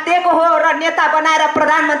साथ दिएको हो र नेता बनाएर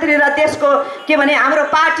प्रधानमन्त्री र देशको के भने हाम्रो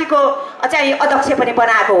पार्टीको चाहिँ अध्यक्ष पनि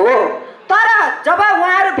बनाएको हो। तर जब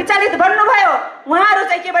उहाँहरू विचलित बन्नुभयो, उहाँहरू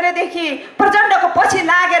चाहिँ के भनेदेखि प्रचण्डको पछि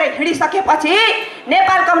लागेर हिँडिसकेपछि,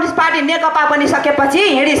 नेपाल कम्युनिस्ट पार्टी नेकपा बनिसकेपछि,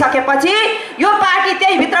 हिँडिसकेपछि यो पार्टी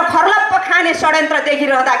त्यही भित्र खर्लप्प खाने षड्यन्त्र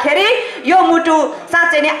देखिरहँदाखेरि यो मुटु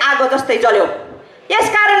साँच्चै नै आगो जस्तै जल्यो। यस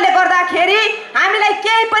कारणले गर्दाखेरि हामीलाई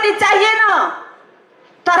केही पनि चाहिएन,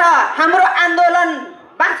 तर हाम्रो आन्दोलन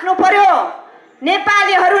बाँच्नु पर्यो।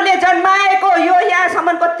 नेपालीहरूले जन्माएको यो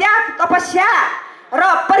यहाँसम्मको त्याग, तपस्या र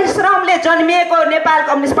परिश्रमले जन्मिएको नेपाल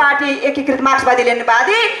कम्युनिस्ट पार्टी एकीकृत मार्क्सवादी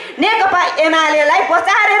लेनिनवादी नेकपा एमालेलाई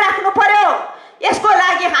बचाएर राख्नु पर्यो। यसको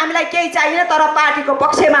लागि हामीलाई केही चाहिएन, तर पार्टीको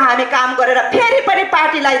पक्षमा हामी काम गरेर फेरि पनि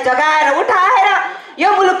पार्टीलाई जगाएर उठाएर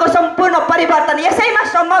यो मुलुकको सम्पूर्ण परिवर्तन यसैमा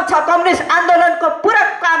सम्भव छ। कम्युनिस्ट आन्दोलनको पूरक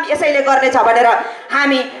काम यसैले गर्नेछ भनेर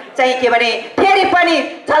हामी चाहिँ के भने फेरि पनि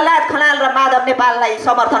झलनाथ खनाल र माधव नेपाललाई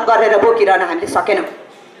समर्थन गरेर बोकिरहन हामीले सकेनौँ।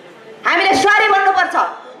 हामीले सरी भन्नुपर्छ,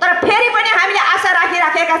 तर फेरि पनि हामीले आशा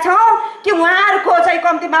राखिराखेका छौँ कि उहाँहरूको चाहिँ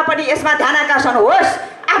कम्तीमा पनि यसमा ध्यानाकर्षण होस्।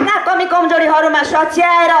 आफ्ना कमी कमजोरीहरूमा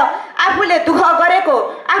सच्याएर आफूले दुःख गरेको,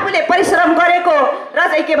 आफूले परिश्रम गरेको र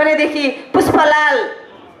चाहिँ के भनेदेखि पुष्पलाल,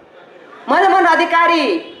 मनमोहन अधिकारी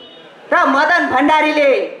र मदन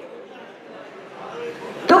भण्डारीले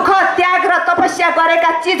दुःख, त्याग र तपस्या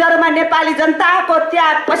गरेका चिजहरूमा नेपाली जनताको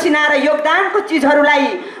त्याग, पसिना र योगदानको चिजहरूलाई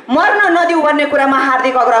मर्न नदिऊ भन्ने कुरामा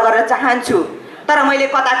हार्दिक आग्रह गर्न चाहन्छु। तर मैले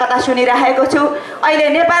कता कता सुनिरहेको छु अहिले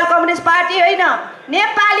नेपाल कम्युनिस्ट पार्टी होइन,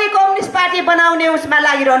 नेपाली कम्युनिस्ट पार्टी बनाउने उसमा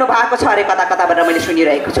लागिरहनु भएको छ अरे कता कता भनेर मैले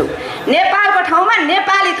सुनिरहेको छु। नेपालको ठाउँमा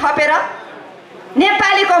नेपाली थपेर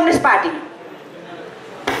नेपाली कम्युनिस्ट पार्टी।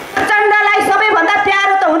 प्रचण्डलाई सबैभन्दा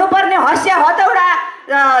प्यारो त हुनुपर्ने हँसिया हतौडा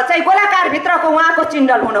चाहिँ गोलाकार भित्रको उहाँको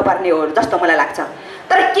चिन्डल हुनुपर्ने हो जस्तो मलाई लाग्छ।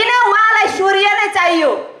 तर किन उहाँलाई सूर्य नै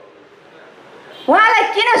चाहियो? उहाँलाई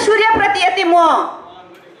किन सूर्यप्रति यति मोह?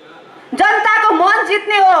 जनताको मन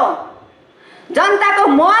जित्ने हो। जनताको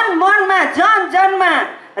मनमा, जनमा,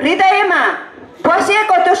 हृदयमा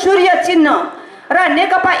बसेको त्यो सूर्य चिन्ह र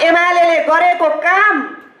नेकपा एमालेले गरेको काम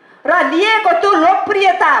र लिएको त्यो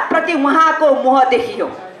लोकप्रियता प्रति उहाँको मोह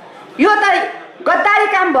देखियो। यो त गद्दारी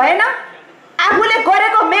काम भएन। आफूले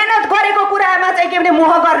गरेको मेहनत गरेको कुरामा चाहिँ के भने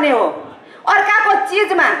मोह गर्ने हो। अर्काको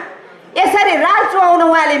चिजमा यसरी राल चुहाउन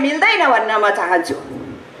उहाँले मिल्दैन भन्न म चाहन्छु।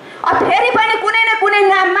 अब फेरि पनि कुनै न कुनै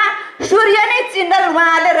नाममा सूर्य नै चिन्डल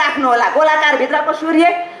उहाँहरूले राख्नु होला। गोलाकार भित्रको सूर्य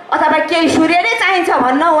अथवा केही सूर्य नै चाहिन्छ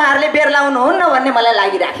भन्न उहाँहरूले बेर लाउनुहुन्न भन्ने मलाई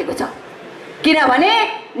लागिराखेको छ। किनभने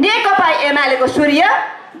नेकपा एमालेको सूर्य,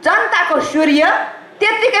 जनताको सूर्य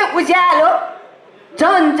त्यत्तिकै उज्यालो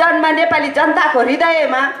जन जनमा नेपाली जनताको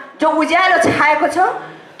हृदयमा जो उज्यालो छाएको छ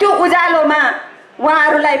त्यो उज्यालोमा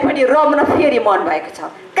उहाँहरूलाई पनि रम्न फेरि मन भएको छ।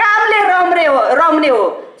 कामले रम्ने हो,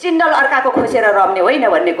 चिन्डल अर्काको खोसेर रम्ने होइन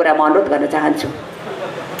भन्ने कुरा म अनुरोध गर्न चाहन्छु।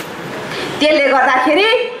 त्यसले गर्दाखेरि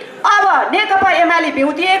अब नेकपा एमाले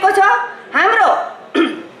भिउतिएको छ। हाम्रो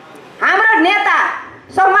नेता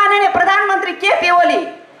सम्माननीय प्रधानमन्त्री केपी ओली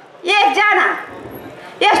एकजना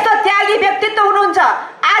यस्तो त्यागी व्यक्तित्व हुनुहुन्छ।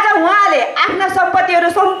 आज उहाँले आफ्ना सम्पत्तिहरू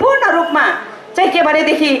सम्पूर्ण रूपमा चाहिँ के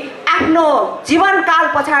भनेदेखि आफ्नो जीवनकाल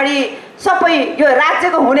पछाडि सबै यो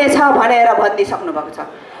राज्यको हुनेछ भनेर भनिदिइसक्नु भएको छ।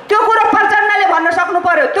 त्यो कुरो प्रचण्डले भन्न सक्नु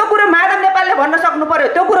पर्यो, त्यो कुरो माधव नेपालले भन्न सक्नु पर्यो,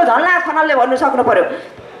 त्यो कुरो झलनाथ खनालले भन्न सक्नु पर्यो।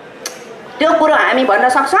 त्यो कुरो हामी भन्न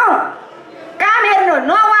सक्छौँ? काम हेर्नु,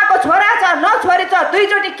 न उहाँको छोरा छ न छोरी छ,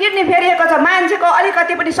 दुईचोटि किडनी फेरिएको छ। मान्छेको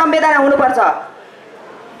अलिकति पनि संवेदना हुनुपर्छ।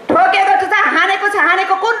 ठोकेको छ, हानेको छ,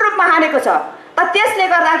 हानेको कुन रूपमा हानेको छ? त त्यसले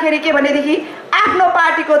गर्दाखेरि के भनेदेखि आफ्नो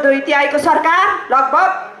पार्टीको 2/3 सरकार लगभग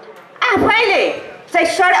आफैले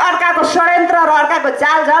चाहिँ अर्काको षड्यन्त्र र अर्काको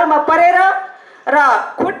जालझालमा परेर र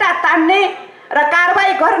खुट्टा तान्ने र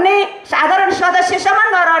कारबाही गर्ने, साधारण सदस्यसम्म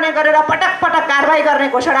नरहने गरेर पटक पटक कारबाही गर्ने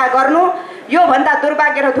घोषणा गर्नु, यो भन्दा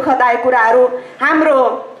दुर्भाग्य र दुःखदायक कुराहरू हाम्रो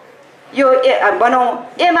यो भनौँ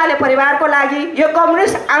एमाले परिवारको लागि, यो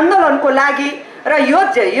कम्युनिस्ट आन्दोलनको लागि र यो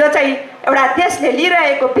चाहिँ एउटा देशले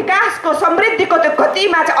लिइरहेको विकासको समृद्धिको त्यो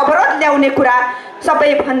गतिमा चाहिँ अवरोध ल्याउने कुरा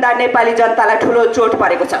सबैभन्दा नेपाली जनतालाई ठुलो चोट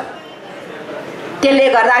परेको छ। त्यसले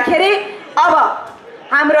गर्दाखेरि अब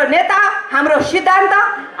हाम्रो नेता, हाम्रो सिद्धान्त,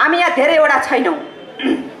 हामी यहाँ धेरैवटा छैनौँ।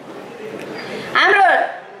 हाम्रो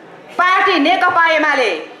पार्टी नेकपा एमाले,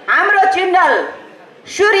 हाम्रो चिन्डल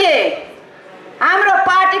सूर्य, हाम्रो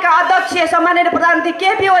पार्टीका अध्यक्ष सम्माननीय प्रधानमन्त्री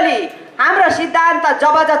केपी ओली, हाम्रो सिद्धान्त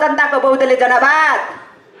जब जनताको बहुदलीय जनवाद।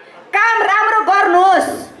 काम राम्रो गर्नुहोस्,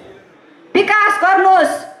 विकास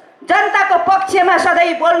गर्नुहोस्, जनताको पक्षमा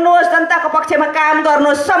सधैँ बोल्नुहोस्, जनताको पक्षमा काम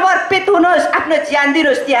गर्नुहोस्, समर्पित हुनुहोस्, आफ्नो ज्यान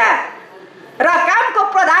दिनुहोस् त्यहाँ र कामको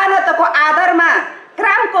प्रधानताको आधारमा,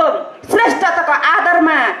 कामको श्रेष्ठताको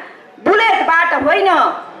आधारमा बुलेटबाट होइन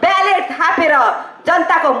ब्यालेट थापेर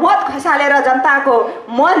जनताको मत खसालेर जनताको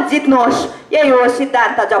मन जित्नुहोस्। यही हो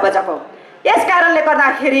सिद्धान्त जबजको। यस कारणले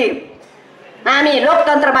गर्दाखेरि हामी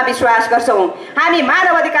लोकतन्त्रमा विश्वास गर्छौँ, हामी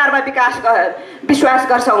मानव अधिकारमा विश्वास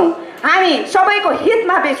गर्छौँ, हामी सबैको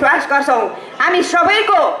हितमा विश्वास गर्छौँ, हामी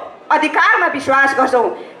सबैको अधिकारमा विश्वास गर्छौँ।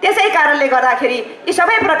 त्यसै कारणले गर्दाखेरि यी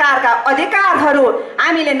सबै प्रकारका अधिकारहरू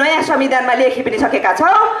हामीले नयाँ संविधानमा लेखि पनि सकेका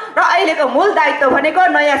छौँ र अहिलेको मूल दायित्व भनेको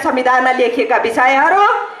नयाँ संविधानमा लेखिएका विषयहरू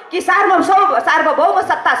कि सार्वभौम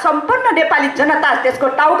सत्ता सम्पन्न नेपाली जनता त्यसको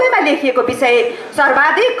टाउकैमा लेखिएको विषय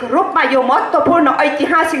सर्वाधिक रूपमा यो महत्त्वपूर्ण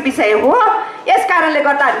ऐतिहासिक विषय हो। यस कारणले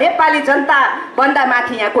गर्दा नेपाली जनता भन्दा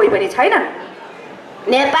माथि यहाँ कोही पनि छैनन्।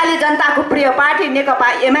 नेपाली जनताको प्रिय पार्टी नेकपा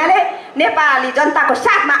एमाले नेपाली जनताको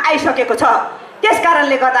साथमा आइसकेको छ। त्यस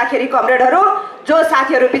कारणले गर्दाखेरि कमरेडहरू, जो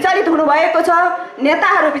साथीहरू विचलित हुनुभएको छ,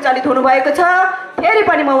 नेताहरू विचलित हुनुभएको छ, फेरि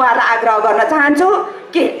पनि म उहाँहरूलाई आग्रह गर्न चाहन्छु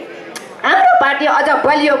कि हाम्रो पार्टी अझ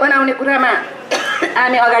बलियो बनाउने कुरामा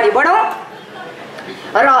हामी अगाडि बढौँ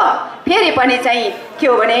र फेरि पनि चाहिँ के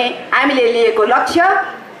हो भने हामीले लिएको लक्ष्य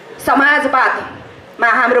समाजवादमा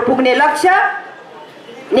हाम्रो पुग्ने लक्ष्य,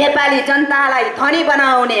 नेपाली जनतालाई धनी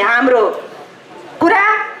बनाउने हाम्रो कुरा,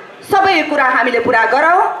 सबै कुरा हामीले पुरा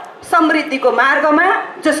गरौँ। समृद्धिको मार्गमा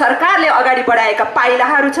जो सरकारले अगाडि बढाएका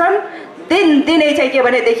पाइलाहरू छन्, दिनदिनै चाहिँ के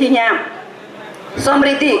भनेदेखि यहाँ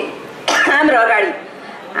समृद्धि हाम्रो अगाडि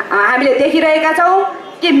हामीले देखिरहेका छौँ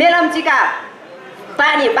कि मेलम्चीका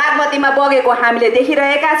पानी बागमतीमा बगेको हामीले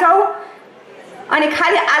देखिरहेका छौँ। अनि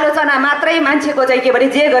खालि आलोचना मात्रै, मान्छेको चाहिँ के भने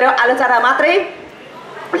जे गर्यो आलोचना मात्रै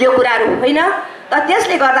यो कुराहरू होइन। त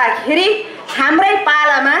त्यसले गर्दाखेरि हाम्रै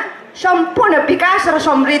पालामा सम्पूर्ण विकास र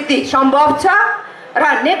समृद्धि सम्भव छ र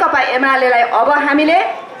नेकपा एमालेलाई अब हामीले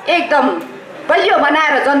एकदम बलियो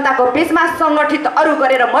बनाएर जनताको बिचमा सङ्गठित अरू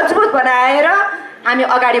गरेर मजबुत बनाएर हामी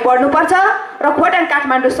अगाडि बढ्नुपर्छ र खोटाङ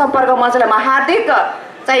काठमाडौँ सम्पर्क मञ्चलाई म हार्दिक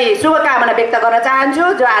चाहिँ शुभकामना व्यक्त गर्न चाहन्छु,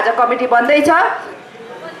 जो आज कमिटी बन्दैछ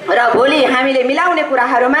र भोलि हामीले मिलाउने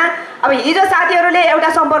कुराहरूमा। अब हिजो साथीहरूले एउटा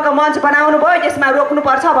सम्पर्क मञ्च बनाउनु भयो, त्यसमा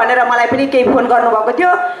रोक्नुपर्छ भनेर मलाई पनि केही फोन गर्नुभएको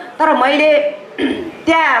थियो, तर मैले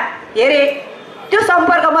त्यहाँ हेरेँ त्यो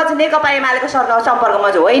सम्पर्क मञ्च नेकपा एमालेको सम्पर्क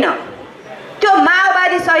मञ्च होइन, त्यो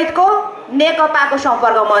माओवादी सहितको नेकपाको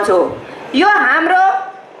सम्पर्क मञ्च हो। यो हाम्रो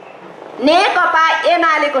नेकपा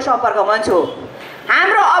एमालेको सम्पर्क मञ्च हो।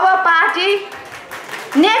 हाम्रो अब पार्टी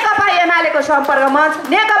नेकपा एमालेको सम्पर्क मञ्च,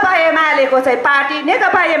 नेकपा एमालेको चाहिँ पार्टी,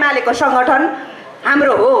 नेकपा एमालेको सङ्गठन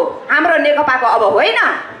हाम्रो हो। हाम्रो नेकपाको अब होइन।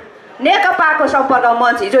 नेकपाको सम्पर्क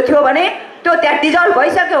मञ्च हिजो थियो भने त्यो त्यहाँ डिजल्भ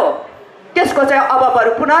भइसक्यो। त्यसको चाहिँ अब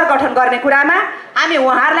बरु पुनर्गठन गर्ने कुरामा हामी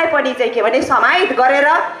उहाँहरूलाई पनि चाहिँ के भने समाहित गरेर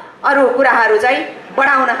अरू कुराहरू चाहिँ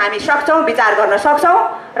बढाउन हामी सक्छौँ, विचार गर्न सक्छौँ।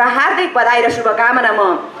 र हार्दिक बधाई र शुभकामना म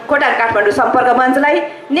खोटाङ काठमाडौँ सम्पर्क मञ्चलाई,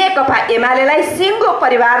 नेकपा एमालेलाई, सिङ्गो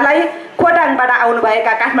परिवारलाई, खोटाङबाट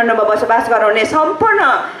आउनुभएका काठमाडौँमा बसोबास गर्नुहुने सम्पूर्ण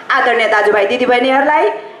आदरणीय दाजुभाइ दिदीबहिनीहरूलाई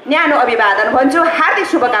न्यानो अभिवादन भन्छु, हार्दिक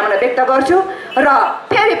शुभकामना व्यक्त गर्छु। र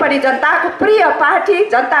फेरि पनि जनताको प्रिय पार्टी,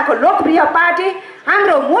 जनताको लोकप्रिय पार्टी,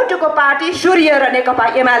 हाम्रो मुटुको पार्टी सूर्य र नेकपा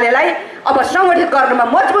एमालेलाई अब सङ्गठित गर्नुमा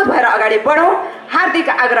मजबुत भएर अगाडि बढौँ, हार्दिक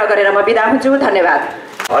आग्रह गरेर म बिदा हुन्छु। धन्यवाद।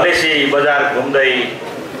 हलेसी बजार घुम्दै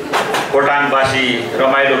खोटाङवासी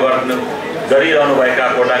रमाइलो गरिरहनुभएका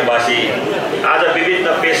खोटाङवासी आज विभिन्न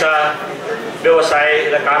पेसा, व्यवसाय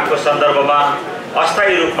र कामको सन्दर्भमा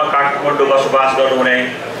अस्थायी रूपमा काठमाडौँ बसोबास गर्नुहुने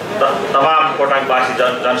तमाम खोटाङवासी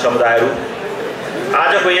जनसमुदायहरू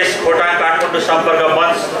आजको यस खोटाङ काठमाडौँ सम्पर्क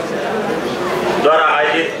मञ्चद्वारा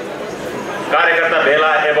आयोजित कार्यकर्ता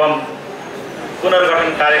भेला एवं पुनर्गठन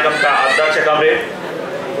कार्यक्रमका अध्यक्ष कमरेड,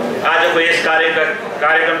 आजको यस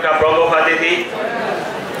कार्यक्रमका प्रमुख अतिथि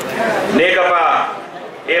नेकपा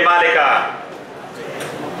एमालेका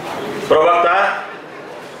प्रवक्ता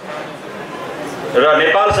र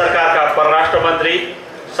नेपाल सरकारका परराष्ट्र मन्त्री,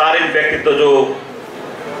 शालीन व्यक्तित्व जो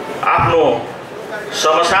आफ्नो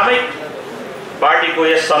समसामयिक पार्टीको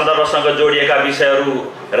यस सन्दर्भसँग जोडिएका विषयहरू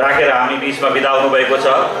राखेर हामी बीचमा बिदा हुनुभएको छ,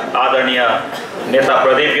 आदरणीय नेता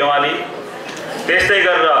प्रदीप गेवाली। त्यस्तै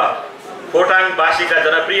गरेर खोटाङवासीका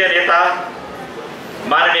जनप्रिय नेता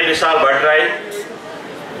माननीय विशाल भट्टराई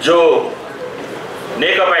जो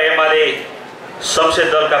नेकपा एमाले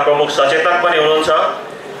संसदीय दलका प्रमुख सचेतक पनि हुनुहुन्छ,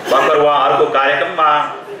 भर्खर उहाँहरूको कार्यक्रममा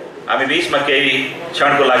हामी बीचमा केही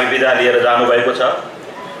क्षणको लागि बिदा लिएर जानुभएको छ,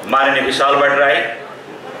 माननीय विशाल भट्टराई।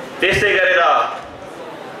 त्यस्तै गरेर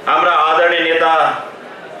हाम्रा आदरणीय नेता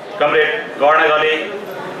कमरेड कर्णगले,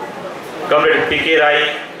 कमरेड टिके राई,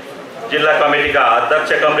 जिल्ला कमिटीका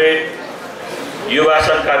अध्यक्ष कमरेड, युवा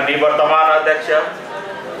सङ्घका निवर्तमान अध्यक्ष,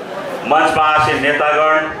 मञ्चमा आसीन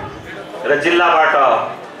नेतागण र जिल्लाबाट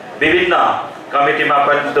विभिन्न कमिटीमा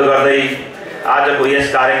प्रतिनिधित्व गर्दै आजको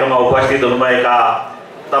यस कार्यक्रममा उपस्थित हुनुभएका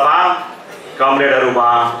तमाम कमरेडहरूमा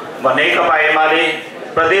म नेकपा एमाले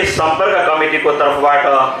प्रदेश सम्पर्क कमिटीको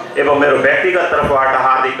तर्फबाट एवं मेरो व्यक्तिगत तर्फबाट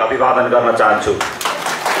हार्दिक अभिवादन गर्न चाहन्छु।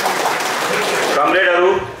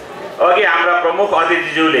 कमरेडहरू, अघि हाम्रा प्रमुख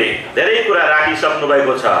अतिथिज्यूले धेरै कुरा राखिसक्नु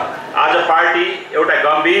भएको छ। आज पार्टी एउटा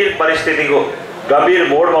गम्भीर परिस्थितिको गम्भीर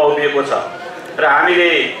मोडमा उभिएको छ र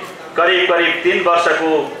हामीले करिब 3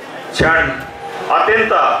 वर्षको क्षण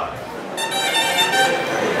अत्यन्त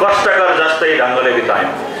कष्टकर जस्तै ढङ्गले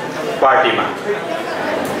बितायौँ। पार्टीमा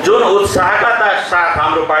जुन उत्साहका साथ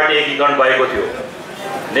हाम्रो पार्टी एकीकरण भएको थियो,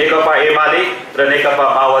 नेकपा एमाले र नेकपा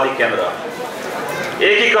माओवादी केन्द्र,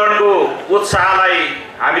 एकीकरणको उत्साहलाई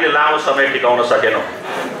हामीले लामो समय टिकाउन सकेनौँ।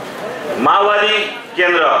 माओवादी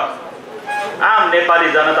केन्द्र आम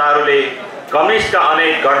नेपाली जनताहरूले कम्युनिस्टका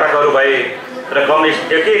अनेक घटकहरू भए र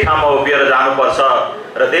कम्युनिस्ट एकै ठाउँमा उभिएर जानुपर्छ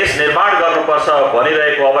र देश निर्माण गर्नुपर्छ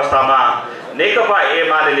भनिरहेको अवस्थामा नेकपा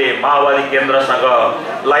एमाले माओवादी केन्द्रसँग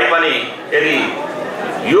लाई पनि यदि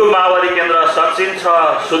यो माओवादी केन्द्र सच्चिन्छ,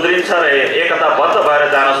 सुध्रिन्छ र एकताबद्ध भएर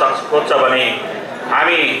जान खोज्छ भने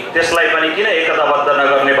हामी त्यसलाई पनि किन एकताबद्ध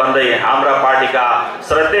नगर्ने भन्दै हाम्रा पार्टीका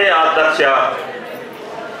श्रद्धेय अध्यक्ष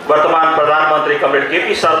वर्तमान प्रधानमन्त्री कमरेड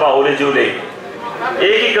केपी शर्मा ओलीज्यूले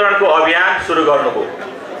एकीकरणको अभियान सुरु गर्नुभयो।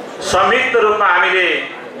 संयुक्त रूपमा हामीले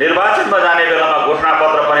निर्वाचनमा जाने बेलामा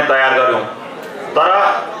घोषणापत्र पनि तयार गर्यौँ, तर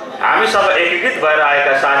हामीसँग एकीकृत भएर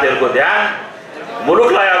आएका साथीहरूको ध्यान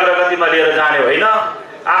मुलुकलाई अग्रगतिमा लिएर जाने होइन,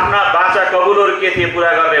 आफ्ना बाचा कबुलहरू के थिए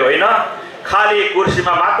पुरा गर्ने होइन, खाली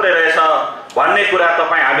कुर्सीमा मात्रै रहेछ भन्ने कुरा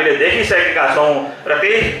तपाईँ हामीले देखिसकेका छौँ। र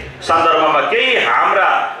त्यही सन्दर्भमा केही हाम्रा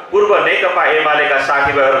पूर्व नेकपा एमालेका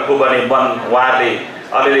साथीभाइहरूको पनि मन उहाँहरूले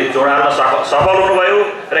अलिअलि जोडाउन सफल हुनुभयो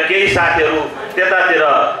र केही साथीहरू त्यतातिर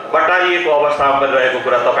बटारिएको अवस्थामा पनि रहेको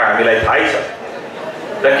कुरा तपाईँ हामीलाई थाहै छ।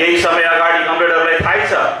 र केही समय अगाडि कमरेडहरूलाई थाहै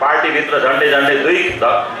छ, पार्टीभित्र झन्डै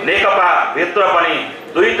नेकपा भित्र पनि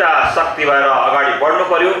दुईटा शक्ति भएर अगाडि बढ्नु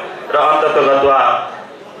पर्यो र अन्ततोगत्वा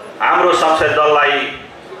हाम्रो संसदीय दललाई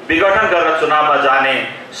विघटन गरेर चुनावमा जाने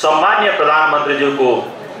सम्मान्य प्रधानमन्त्रीज्यूको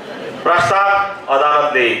प्रस्ताव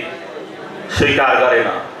अदालतले स्वीकार गरेन,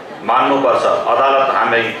 मान्नुपर्छ।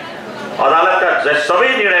 अदालतका सबै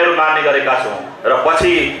निर्णयहरू मान्ने गरेका छौँ र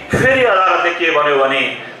पछि फेरि अदालतले के भन्यो भने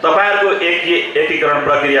तपाईहरुको एकीकरण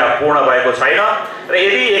प्रक्रिया पूर्ण भएको छैन र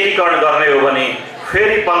यदि एकीकरण गर्ने हो भने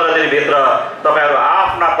फेरि 15 दिनभित्र तपाईहरु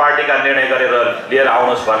आफ्ना पार्टीका निर्णय गरेर लिएर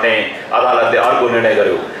आउनुस् भन्ने अदालतले अर्को निर्णय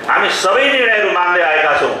गर्यो। हामी सबै निर्णयहरू मान्दै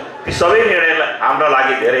आएका छौँ, ती सबै निर्णय हाम्रा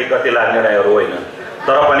लागि धेरै गति लाग्ने निर्णयहरू होइन,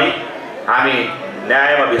 तर पनि हामी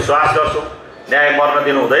न्यायमा विश्वास गर्छौँ, न्याय मर्न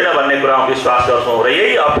दिनु हुँदैन भन्ने कुरामा विश्वास गर्छौँ र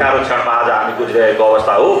यही अप्ठ्यारो क्षणमा आज हामी गुज्रिरहेको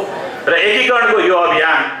अवस्था हो र एकीकरणको यो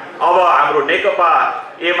अभियान अब हाम्रो नेकपा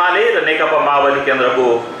एमाले र नेकपा माओवादी केन्द्रको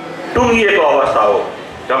टुङ्गिएको अवस्था हो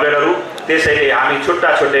कमरेडहरू। त्यसैले हामी छुट्टा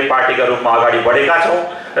छुट्टै पार्टीका रूपमा अगाडि बढेका छौँ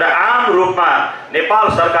र आम रूपमा नेपाल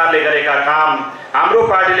सरकारले गरेका काम, हाम्रो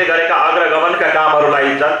पार्टीले गरेका अग्रगमनका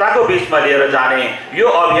कामहरूलाई जनताको बीचमा लिएर जाने यो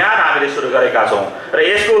अभियान हामीले सुरु गरेका छौँ र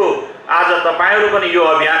यसको आज तपाईहरू पनि यो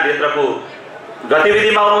अभियानभित्रको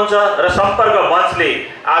गतिविधिमा हुनुहुन्छ र सम्पर्क मञ्चले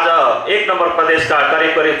आज 1 नम्बर प्रदेशका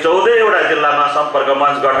करिब 14वटा जिल्लामा सम्पर्क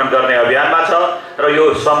मञ्च गठन गर्ने अभियानमा छ र यो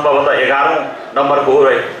सम्भवतः 11औं नम्बरको हो।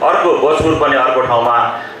 अर्को भोजपुर पनि अर्को ठाउँमा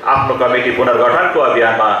आफ्नो कमिटी पुनर्गठनको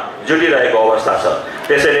अभियानमा जुटिरहेको अवस्था छ।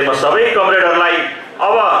 त्यसैले म सबै कमरेडहरूलाई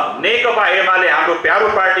अब नेकपा एमाले हाम्रो प्यारो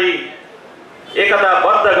पार्टी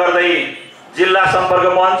एकताबद्ध गर्दै जिल्ला सम्पर्क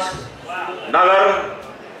मञ्च, नगर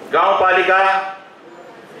गाउँपालिका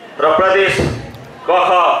र प्रदेश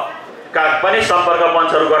कखका पनि सम्पर्क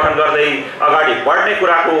मञ्चहरू गठन गर्दै अगाडि बढ्ने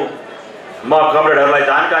कुराको म कमरेडहरूलाई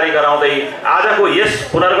जानकारी गराउँदै आजको यस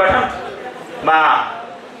पुनर्गठनमा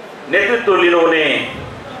नेतृत्व लिनुहुने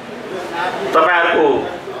तपाईहरुको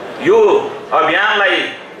यो अभियानलाई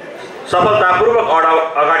सफलतापूर्वक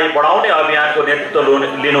अगाडि बढाउने अभियानको नेतृत्व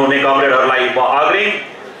लिनुहुने कमरेडहरूलाई म अग्रिम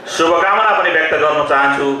शुभकामना पनि व्यक्त गर्न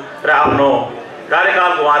चाहन्छु र आफ्नो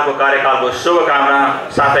कार्यकालको उहाँहरूको कार्यकालको शुभकामना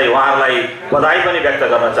साथै उहाँहरूलाई बधाई पनि व्यक्त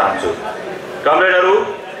गर्न चाहन्छु। कमरेडहरू,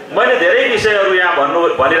 मैले धेरै विषयहरू यहाँ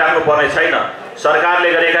भनिराख्नु पर्ने छैन।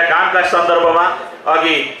 सरकारले गरेका कामका सन्दर्भमा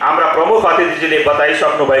अघि हाम्रा प्रमुख अतिथिजीले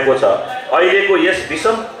बताइसक्नु भएको छ। अहिलेको यस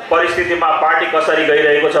विषम परिस्थितिमा पार्टी कसरी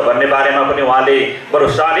गइरहेको छ भन्ने बारेमा पनि उहाँले बरु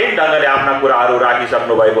शालीन ढङ्गले आफ्ना कुराहरू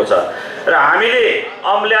राखिसक्नु भएको छ र हामीले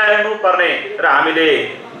अम्ल्याउनु पर्ने र हामीले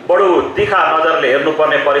बडो तीखा नजरले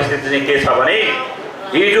हेर्नुपर्ने परिस्थिति चाहिँ के छ भने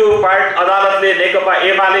हिजो अदालतले नेकपा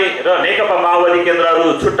एमाले र नेकपा माओवादी केन्द्रहरू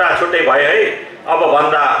छुट्टा छुट्टै भए है। अब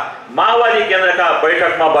भन्दा माओवादी केन्द्रका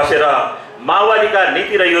बैठकमा बसेर माओवादीका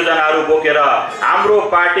नीति र योजनाहरू बोकेर हाम्रो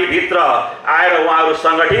पार्टीभित्र आएर उहाँहरू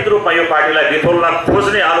सङ्गठित रूपमा यो पार्टीलाई बिथोल्न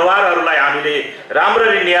खोज्ने अनुहारहरूलाई हामीले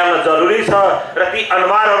राम्ररी निहाल्न जरुरी छ र ती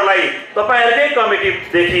अनुहारहरूलाई तपाईहरुकै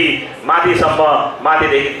कमिटीदेखि माथिसम्म,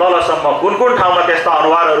 माथिदेखि तलसम्म कुन कुन ठाउँमा त्यस्ता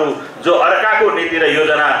अनुहारहरू जो अर्काको नीति र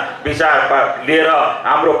योजना विचार लिएर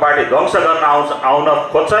हाम्रो पार्टी ध्वंस गर्न आउन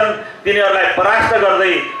खोज्छन् तिनीहरूलाई परास्त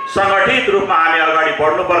गर्दै सङ्गठित रूपमा हामी अगाडि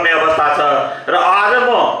बढ्नुपर्ने अवस्था छ र आज म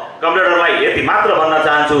कमरेडहरूलाई यति मात्र भन्न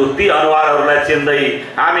चाहन्छु, ती अनुहारहरूलाई चिन्दै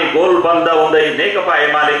हामी गोलबन्द हुँदै नेकपा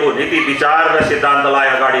एमालेको नीति विचार र सिद्धान्तलाई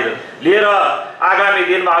अगाडि लिएर आगामी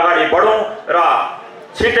दिनमा अगाडि बढौँ र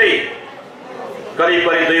छिटै करिब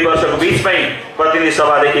 2 वर्षको बिचमै प्रतिनिधि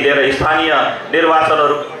सभादेखि लिएर स्थानीय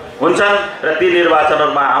निर्वाचनहरू हुन्छन् र ती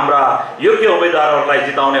निर्वाचनहरूमा हाम्रा योग्य उम्मेदवारहरूलाई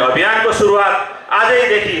जिताउने अभियानको सुरुवात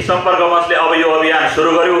आजैदेखि सम्पर्क मञ्चले अब यो अभियान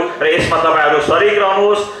सुरु गर्यो र यसमा तपाईहरु सरिक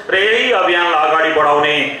रहनुहोस् र यही अभियानलाई अगाडि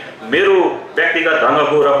बढाउने मेरो व्यक्तिगत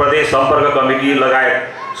ढङ्गको र प्रदेश सम्पर्क कमिटी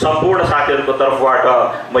लगायत सम्पूर्ण साथीहरूको तर्फबाट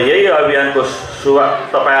म यही अभियानको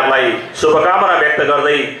तपाईहरुलाई शुभकामना व्यक्त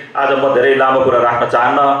गर्दै आज म धेरै लामो कुरा राख्न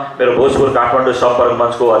चाहन्न। मेरो भोजपुर काठमाडौँ सम्पर्क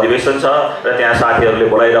मञ्चको अधिवेशन छ र त्यहाँ साथीहरूले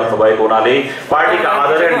बोलाइराख्नु भएको हुनाले पार्टीका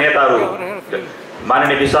आदरणीय नेताहरू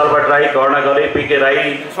माननीय विशाल भट्टराई, कर्ण गरे, पीके राई,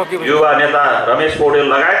 युवा नेता रमेश पौडेल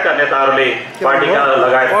लगायतका नेताहरूले पार्टीका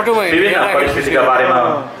लगायत विभिन्न परिस्थितिका बारेमा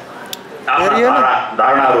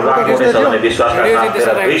धारणाहरू राख्नुहुनेछ भन्ने विश्वासका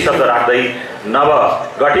साथ 2 शब्द राख्दै नव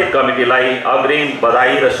गठित कमिटीलाई अग्रिम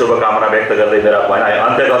बधाई र शुभकामना व्यक्त गर्दै मेरा भनाइ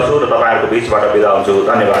अन्त्य गर्छु र तपाईहरुको बीचबाट बिदा हुन्छु।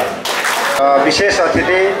 धन्यवाद। विशेष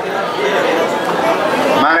अतिथि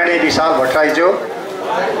माननीय विशाल भट्टराईज्यू,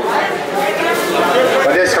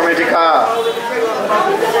 प्रदेश कमिटीका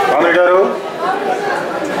कमरेडहरू,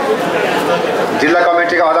 जिल्ला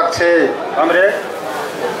कमिटीका अध्यक्ष कमरेड,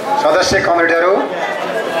 सदस्य कमरेडहरू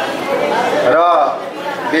र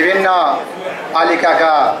विभिन्न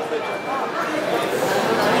पालिकाका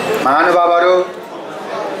महानुभावहरू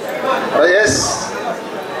र यस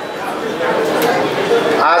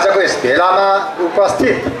आजको यस भेलामा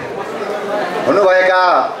उपस्थित हुनुभएका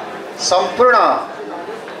सम्पूर्ण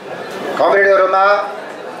कमरेडहरूमा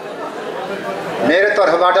मेरो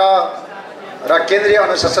तर्फबाट र केन्द्रीय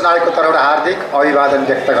अनुशासन आयोगको तर्फबाट हार्दिक अभिवादन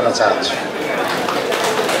व्यक्त गर्न चाहन्छु।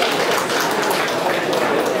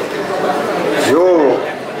 यो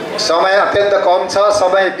समय अत्यन्त कम छ,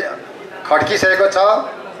 समय खड्किसकेको छ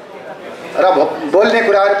र बोल्ने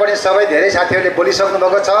कुराहरू पनि सबै धेरै साथीहरूले बोलिसक्नु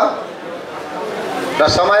भएको छ र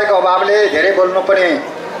समयको अभावले धेरै बोल्नु पनि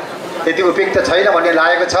त्यति उपयुक्त छैन भन्ने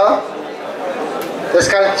लागेको छ।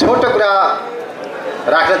 त्यसकारण छोटो कुरा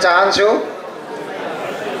राख्न चाहन्छु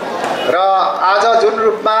र आज जुन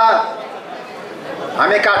रूपमा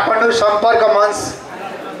हामी काठमाडौँ सम्पर्क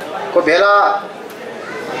मञ्चको भेला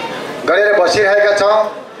गरेर बसिरहेका छौँ।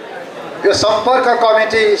 यो सम्पर्क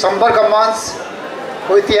कमिटी सम्पर्क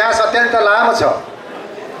मञ्चको इतिहास अत्यन्त लामो छ।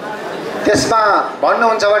 त्यसमा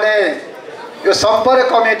भन्नुहुन्छ भने यो सम्पर्क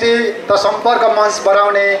कमिटी त सम्पर्क मञ्च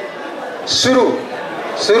बनाउने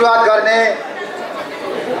सुरुवात गर्ने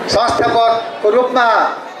संस्थापकको रूपमा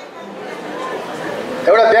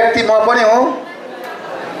एउटा व्यक्ति म पनि हुँ।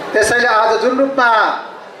 त्यसैले आज जुन रूपमा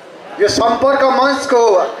यो सम्पर्क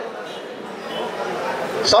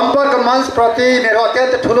मञ्चप्रति मेरो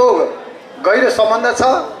अत्यन्त ठुलो गहिरो सम्बन्ध छ।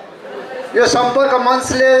 यो सम्पर्क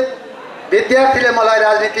मञ्चले विद्यार्थीले मलाई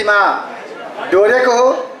राजनीतिमा डोरेको हो।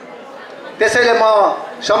 त्यसैले म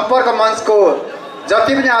सम्पर्क मञ्चको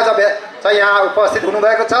जति पनि आज चाहिँ यहाँ उपस्थित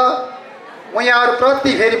हुनुभएको छ, म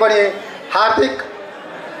यहाँहरूप्रति फेरि पनि हार्दिक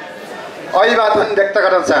अभिवादन व्यक्त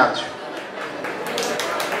गर्न चाहन्छु।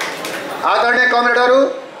 आदरणीय कमरेडहरू,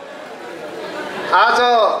 आज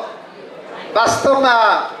वास्तवमा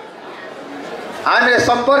हामीले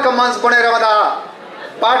सम्पर्क मञ्च बनाइरहँदा,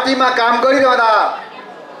 पार्टीमा काम गरिरहँदा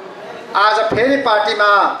आज फेरि पार्टीमा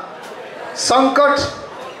सङ्कट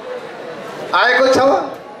आएको छ।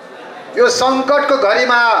 यो सङ्कटको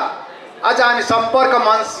घडीमा आज हामी सम्पर्क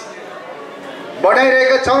मञ्च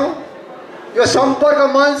बनाइरहेका छौँ। यो सम्पर्क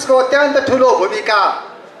मञ्चको अत्यन्त ठुलो भूमिका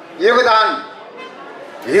योगदान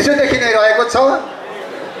हिजोदेखि नै रहेको छ।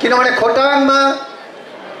 किनभने खोटाङमा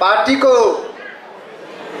पार्टीको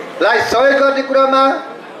लाई सहयोग गर्ने कुरामा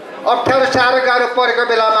अप्ठ्यारो साह्रो गाह्रो परेको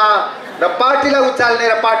बेलामा र पार्टीलाई उचाल्ने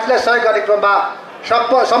र पार्टीलाई सहयोग गर्ने क्रममा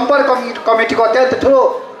सम्पर्क कमिटीको अत्यन्त ठुलो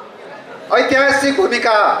ऐतिहासिक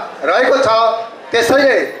भूमिका रहेको छ।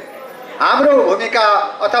 त्यसैले हाम्रो भूमिका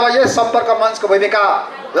अथवा यस सम्पर्क मञ्चको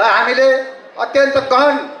भूमिकालाई हामीले अत्यन्त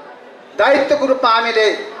गहन दायित्वको रूपमा हामीले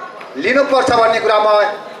लिनुपर्छ भन्ने कुरा म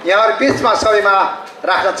यहाँहरू बिचमा सबैमा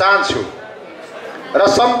राख्न चाहन्छु। र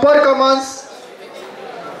सम्पर्क मञ्चमा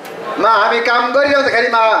हामी काम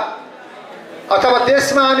गरिरहँदाखेरिमा अथवा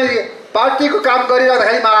देशमा हामी पार्टीको काम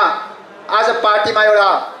गरिरहँदाखेरिमा आज पार्टीमा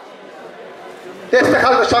एउटा त्यस्तो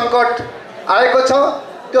खालको सङ्कट आएको छ।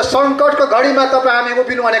 त्यो सङ्कटको घडीमा तपाईँ हामी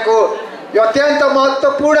उभिनु भनेको यो अत्यन्त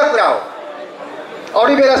महत्त्वपूर्ण कुरा हो।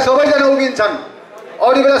 अरू बेला सबैजना उभिन्छन्,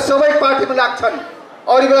 अरू बेला सबै पार्टीमा लाग्छन्,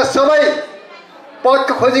 अरू बेला सबै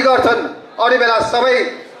पदको खोजी गर्छन्, अरू बेला सबै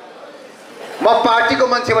म पार्टीको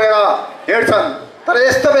मान्छे भएर हिँड्छन्। तर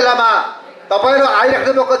यस्तो बेलामा तपाईँहरू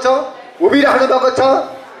आइराख्नु भएको छ, उभिराख्नु भएको छ।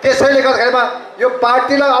 त्यसैले गर्दाखेरिमा यो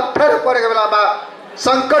पार्टीलाई अप्ठ्यारो परेको बेलामा,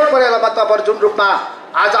 सङ्कट परेको बेलामा तपाईँहरू जुन रूपमा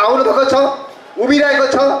आज आउनुभएको छ, उभिरहेको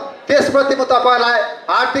छ, त्यसप्रति म तपाईँहरूलाई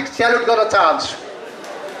हार्दिक स्यालुट गर्न चाहन्छु।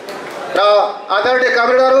 र आदरणीय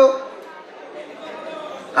कमरेडहरू,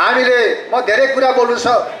 हामीले म धेरै कुरा बोल्नु छ,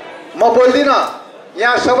 म बोल्दिनँ।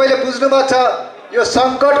 यहाँ सबैले बुझ्नुभएको छ यो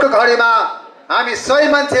सङ्कटको घडीमा हामी सही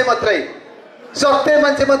मान्छे मात्रै, सत्य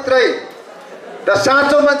मान्छे मात्रै र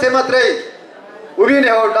साँचो मान्छे मात्रै उभिने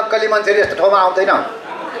हो। नक्कली मान्छेले यस्तो ठाउँमा आउँदैन।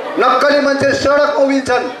 नक्कली मान्छे सडकमा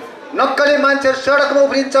उभिन्छन्, नक्कली मान्छे सडकमा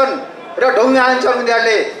उभिन्छन् र ढुङ्गा हान्छन्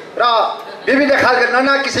उनीहरूले र विभिन्न खालका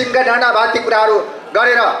नाना किसिमका नाना भाती कुराहरू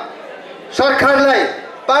गरेर सरकारलाई,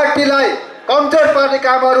 पार्टीलाई कमजोर पार्ने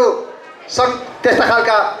कामहरू त्यस्ता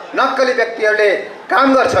खालका नक्कली व्यक्तिहरूले काम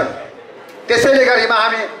गर्छन्। त्यसैले गर्दा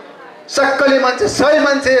हामी सक्कली मान्छे, सही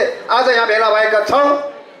मान्छे आज यहाँ भेला भएका छौँ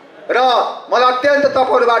र मलाई अत्यन्त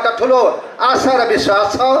तपाईँहरूबाट ठुलो आशा र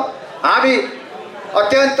विश्वास छ। हामी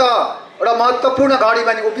अत्यन्त एउटा महत्त्वपूर्ण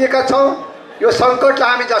घडीमा उभिएका छौँ। यो सङ्कटलाई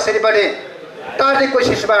हामी जसरी पनि टार्ने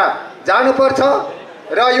कोसिसमा जानुपर्छ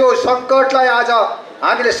र यो सङ्कटलाई आज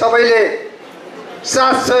हामीले सबैले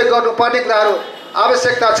साथ सहयोग गर्नुपर्ने कुराहरू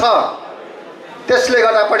आवश्यकता छ। त्यसले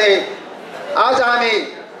गर्दा पनि आज हामी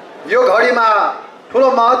यो घडीमा ठुलो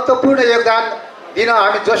महत्त्वपूर्ण योगदान दिन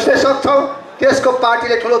हामी जसले सक्छौँ त्यसको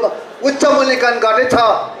पार्टीले ठुलो उच्च मूल्याङ्कन गर्नेछ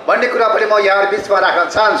भन्ने कुरा पनि म यहाँ बिचमा राख्न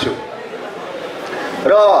चाहन्छु।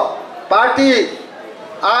 र पार्टी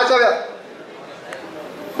आज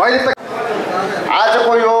मैले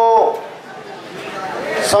आजको यो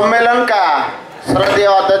सम्मेलनका श्रद्धेय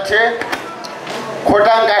अध्यक्ष,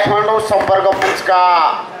 खोटाङ काठमाडौँ सम्पर्क मञ्चका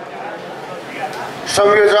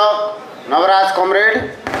संयोजक नवराज कमरेड,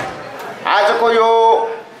 आजको यो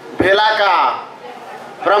भेलाका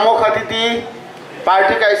प्रमुख अतिथि,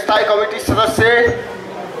 पार्टीका स्थायी कमिटी सदस्य,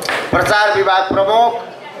 प्रचार विभाग प्रमुख,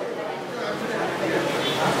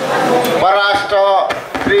 परराष्ट्र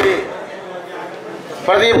श्री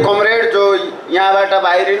प्रदीप कमरेड जो यहाँबाट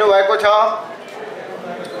बाहिरिनु भएको छ,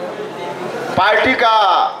 पार्टीका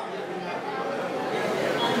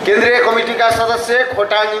केन्द्रीय कमिटीका सदस्य,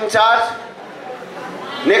 खोटाङ इन्चार्ज,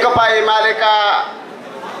 नेकपा एमालेका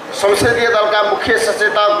संसदीय दलका मुख्य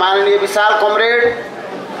सचेतक माननीय विशाल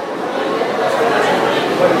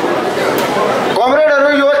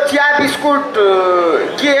कमरेडहरू यो चिया बिस्कुट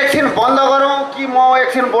के एकछिन बन्द गरौँ कि म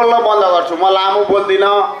एकछिन बोल्न बन्द गर्छु। म लामो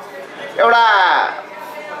बोल्दिनँ। एउटा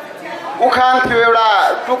उखान थियो, एउटा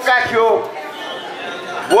टुक्का थियो,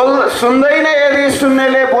 सुन्दैन यदि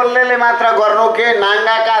सुन्नेले बोल्नेले मात्र गर्नु के,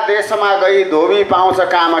 नाङ्गाका देशमा गई धोबी पाउँछ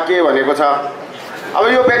काम के भनेको छ। अब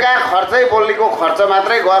यो बेकार खर्चै बोल्नेको खर्च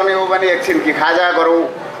मात्रै गर्ने हो भने एकछिन कि खाजा गरौँ।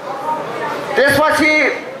 त्यसपछि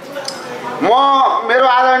म मेरो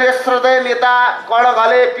आदरणीय श्रद्धेय नेता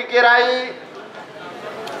कडघले पिके राई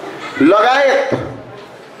लगायत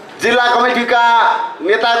जिल्ला कमिटीका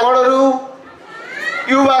नेतागणहरू,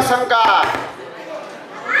 युवा सङ्घका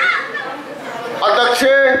अध्यक्ष,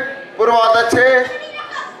 पूर्व अध्यक्ष,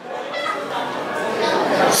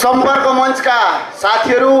 सम्पर्क मञ्चका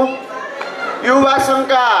साथीहरू, युवा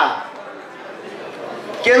सङ्घका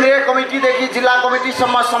केन्द्रीय कमिटीदेखि जिल्ला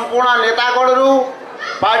कमिटीसम्म सम्पूर्ण नेतागणहरू,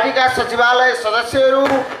 पार्टीका सचिवालय सदस्यहरू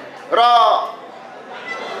र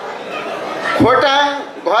खोटाङ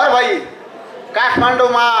घर भई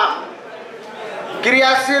काठमाडौँमा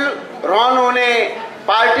क्रियाशील रहनुहुने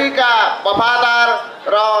पार्टीका वफादार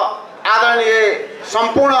र आदरणीय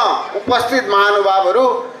सम्पूर्ण उपस्थित महानुभावहरू,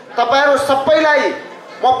 तपाईहरू सबैलाई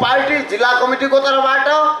म पार्टी जिल्ला कमिटीको तर्फबाट,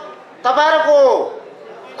 तपाईहरूको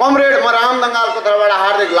कमरेड म राम दङ्गालको तर्फबाट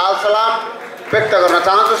हार्दिक लाल सलाम व्यक्त गर्न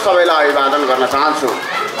चाहन्छु, सबैलाई अभिवादन गर्न चाहन्छु।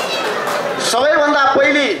 सबैभन्दा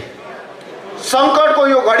पहिले सङ्कटको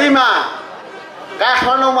यो घडीमा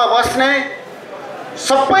काठमाडौँमा बस्ने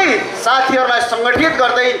सबै साथीहरूलाई सङ्गठित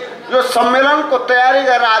गर्दै यो सम्मेलनको तयारी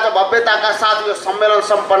गरेर आज भव्यताका साथ यो सम्मेलन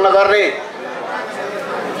सम्पन्न गर्ने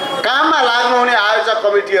काममा लाग्नुहुने आयोजक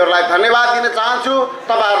कमिटीहरूलाई धन्यवाद दिन चाहन्छु,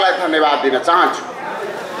 तपाईहरूलाई धन्यवाद दिन चाहन्छु।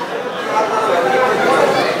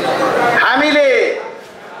 हामीले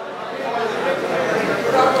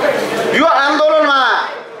यो आन्दोलनमा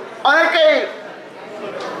अनेकै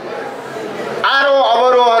आरो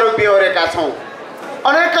अवरोहहरू बेहोरेका छौँ,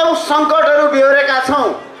 अनेकौँ सङ्कटहरू बेहोरेका छौँ,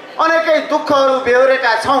 अनेकै दुःखहरू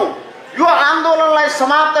बेहोरेका छौँ। यो आन्दोलनलाई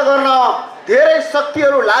समाप्त गर्न धेरै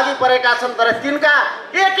शक्तिहरू लागि परेका छन्, तर तिनका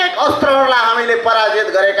एक एक अस्त्रहरूलाई हामीले पराजित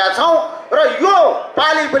गरेका छौँ र यो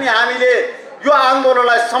पालि पनि हामीले यो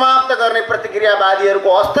आन्दोलनलाई समाप्त गर्ने प्रतिक्रियावादीहरूको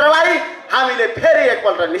अस्त्रलाई हामीले फेरि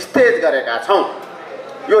एकपल्ट निस्तेज गरेका छौँ।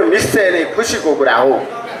 यो निश्चय नै खुसीको कुरा हो।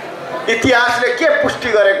 इतिहासले के पुष्टि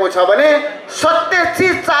गरेको छ भने सत्य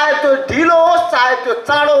चिज चाहे त्यो ढिलो होस् चाहे त्यो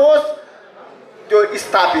चाँडो होस्, त्यो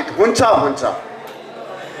स्थापित हुन्छ।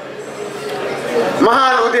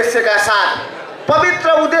 महान उद्देश्यका साथ, पवित्र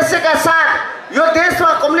उद्देश्यका साथ यो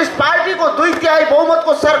देशमा कम्युनिस्ट पार्टीको 2/3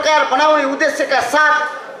 बहुमतको सरकार बनाउने उद्देश्यका साथ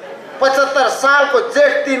 75 सालको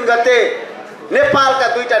जेठ 3 गते नेपालका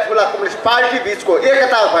दुईटा ठुला कम्युनिस्ट पार्टी बीचको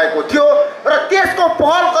एकता भएको थियो र त्यसको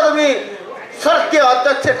पहल कदमी सत्य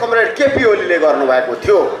अध्यक्ष कमरेड केपी ओलीले गर्नुभएको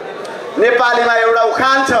थियो। नेपालीमा एउटा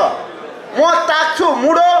उखान छ, म ताक्छु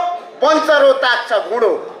मुडो पञ्चरो ताक्छ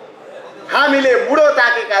गुडो। हामीले मुडो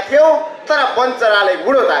ताकेका थियौँ तर पञ्चराले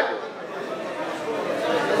गुडो ताक्यो।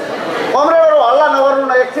 कमरेडहरू हल्ला नगर्नु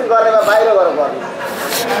न, एकछिन गर्नेमा बाहिर गएर गर्नु।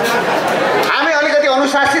 हामी अलिकति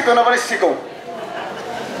अनुशासित हुन पनि सिकौँ।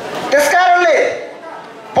 त्यसकारणले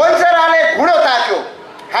पञ्चराले घुँडो ताक्यो,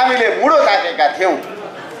 हामीले मुडो ताकेका थियौँ।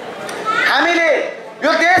 हामीले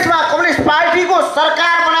यो देशमा कम्युनिस्ट पार्टीको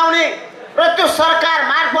सरकार बनाउने र त्यो सरकार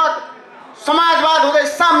मार्फत समाजवाद हुँदै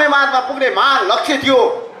साम्यवादमा पुग्ने महान लक्ष्य थियो।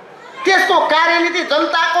 त्यसको कार्यनीति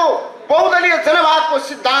जनताको बहुदलीय जनवादको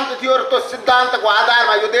सिद्धान्त थियो र त्यो सिद्धान्तको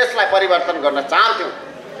आधारमा यो देशलाई परिवर्तन गर्न चाहन्थ्यौँ।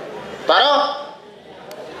 तर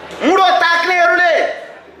मुडो ताक्नेहरूले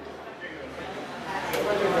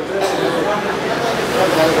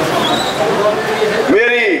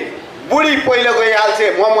मेरी बुढी पहिलो गइहाल्छे,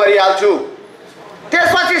 म मरिहाल्छु,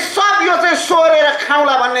 त्यसपछि सब यो चाहिँ सोरेर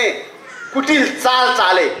खाउँला भन्ने कुटिल चाल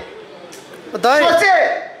चाले। सोचे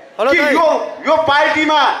कि यो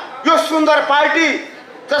पार्टीमा, यो सुन्दर पार्टी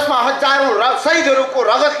जसमा हजारौं शहीदहरूको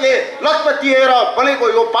रगतले लतपतिएर बनेको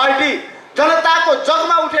यो पार्टी, जनताको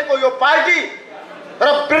जगमा उठेको यो पार्टी र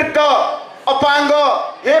वृद्ध, अपाङ्ग,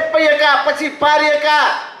 हेपिएका, पछि पारिएका,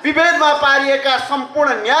 विभेदमा पारिएका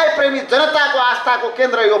सम्पूर्ण न्यायप्रेमी जनताको आस्थाको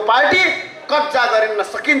केन्द्र यो पार्टी कब्जा गरिन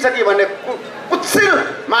सकिन्छ कि भन्ने कुत्सिल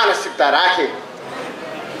मानसिकता राखे।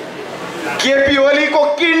 केपी ओलीको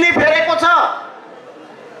किडनी फेरेको छ।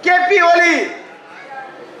 केपी ओली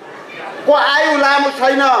को आयु लामो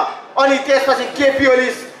छैन अनि त्यसपछि केपी ओली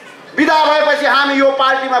विदा भएपछि हामी यो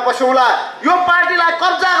पार्टीमा बसौँला, यो पार्टीलाई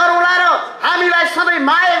कब्जा गरौँला र हामीलाई सधैँ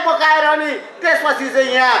माया बोकाएर अनि त्यसपछि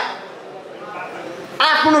चाहिँ यहाँ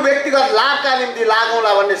आफ्नो व्यक्तिगत लाभका निम्ति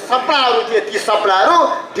लागौँला भन्ने सपनाहरू थिए। ती सपनाहरू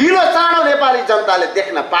ढिलो चाँडो नेपाली जनताले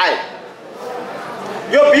देख्न पाए।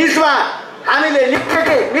 यो बीचमा हामीले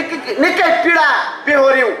निकै पीडा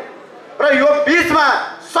बेहोर्यौँ र यो बीचमा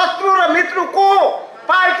शत्रु र मित्र को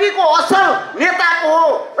पार्टीको असल नेताको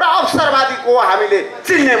हो र अवसरवादीको हो हामीले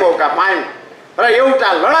चिन्ने मौका पायौँ र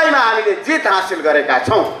एउटा लडाइँमा हामीले जित हासिल गरेका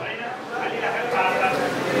छौँ।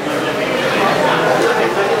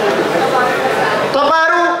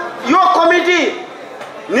 तपाईहरू यो कमिटी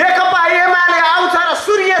नेकपा एमाले आउँछ र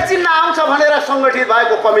सूर्य चिन्ह आउँछ भनेर सङ्गठित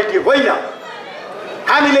भएको कमिटी होइन।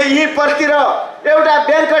 हामीले यी पर्तिर एउटा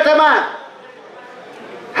ब्याङ्कटमा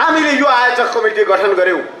हामीले यो आयोजक कमिटी गठन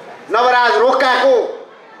गर्यौँ। नवराज रोकाको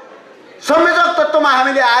संयोजक तत्त्वमा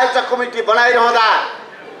हामीले आयोजक कमिटी बनाइरहँदा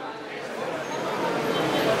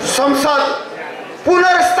संसद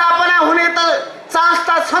पुनर्स्थापना हुने त चान्स त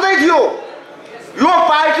छँदै थियो। यो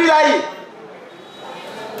पार्टीलाई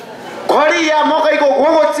घडी या मकैको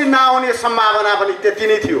घोघो चिन्ह आउने सम्भावना पनि त्यति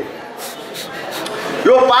नै थियो।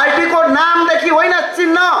 यो पार्टीको नामदेखि होइन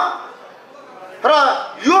चिन्ह र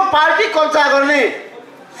यो पार्टी कब्जा गर्ने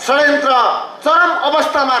षड्यन्त्र चरम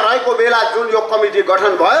अवस्थामा रहेको बेला जुन यो कमिटी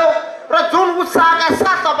गठन भयो र जुन उत्साहका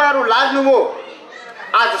साथ तपाईहरू लाग्नुभयो,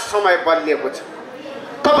 आज समय बदलिएको छ।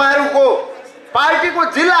 तपाईहरूको पार्टीको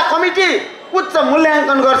जिल्ला कमिटी उच्च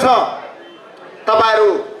मूल्याङ्कन गर्छ। तपाईहरू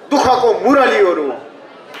दुःखको मुरलीहरू हो।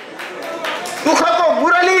 दुःखको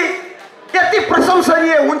मुरली यति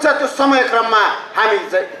प्रशंसनीय हुन्छ त्यो समयक्रममा हामी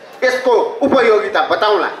यसको उपयोगिता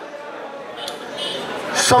बताउला।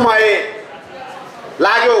 समय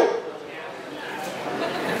लाग्यो।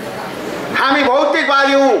 हामी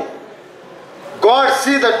भौतिकवादी हौँ। God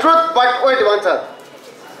see the truth but weight भन्छ।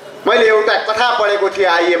 मैले एउटा कथा पढेको थिएँ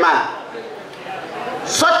आइएमा।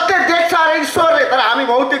 सत्य देख्छ र ईश्वरले, तर हामी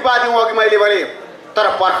भौतिकवादी हौँ। अघि मैले भने तर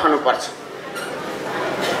पर्खनु पर्छ।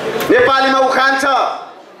 नेपालीमा उखान छ,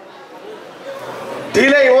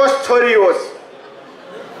 ढिलै होस् छोरी होस्।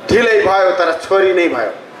 ढिलै भयो तर छोरी नै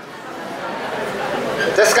भयो।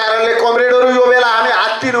 त्यसकारणले कमरेडहरू यो बेला हामी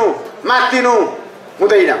हात्तिनु मात्तिनु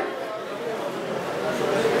हुँदैन।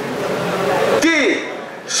 ती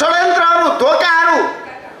षड्यन्त्रहरू धोकाहरू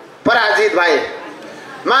पराजित भए।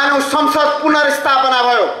 मानव संसद पुनर्स्थापना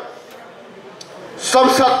भयो।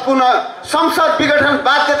 संसद विघटन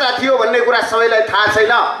बाध्यता थियो भन्ने कुरा सबैलाई थाहा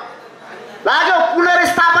छैन। लाग्यो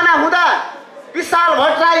पुनर्स्थापना हुँदा विशाल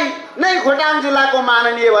भट्टराई नै खोटाङ जिल्लाको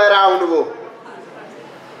माननीय भएर आउनुभयो।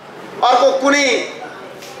 अर्को कुनै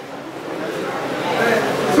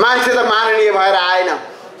मान्छे त माननीय भएर आएन।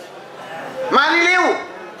 मानिलिउँ,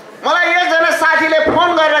 मलाई एकजना साथीले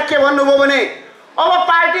फोन गरेर के भन्नुभयो भने अब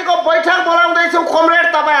पार्टीको बैठक बोलाउँदैछौँ, कमरेड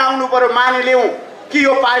तपाईँ आउनु पर्यो। मानिलिउँ कि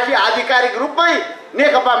यो पार्टी आधिकारिक रूपमै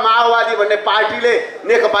नेकपा माओवादी भन्ने पार्टीले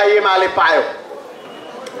नेकपा एमाले पायो।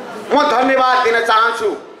 म धन्यवाद दिन चाहन्छु।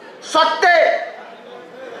 सत्य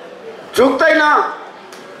झुक्दैन,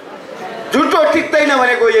 झुटो टिक्दैन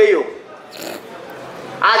भनेको यही हो।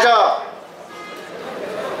 आज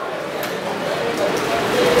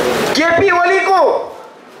केपी ओलीको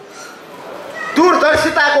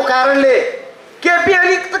दूरदर्शिताको कारणले, केपी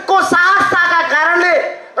ओलीको साहसताका कारणले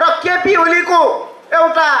र केपी ओलीको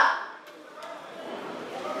एउटा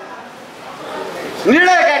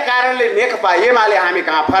निर्णयका कारणले नेकपा एमाले हामी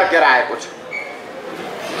कहाँ फर्केर आएको छ।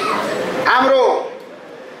 हाम्रो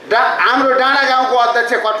डाँडा गाउँको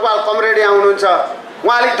अध्यक्ष कटवाल कमरेड यहाँ हुनुहुन्छ।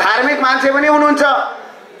 उहाँ अलिक धार्मिक मान्छे पनि हुनुहुन्छ।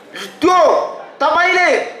 त्यो तपाईँले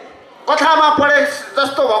कथामा पढे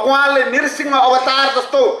जस्तो भगवानले नृसिंह अवतार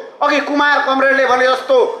जस्तो अघि कुमार कमरेडले भने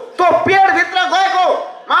जस्तो त्यो पेटभित्र गएको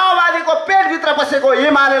माओवादीको पेटभित्र बसेको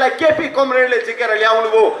एमालेलाई केपी कमरेडले झिकेर ल्याउनु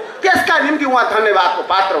भयो। त्यसका निम्ति उहाँ धन्यवादको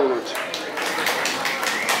पात्र हुनुहुन्छ।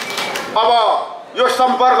 अब यो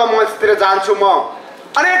सम्पर्क मञ्चतिर जान्छु म।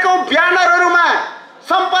 अनेकौं ब्यानरहरूमा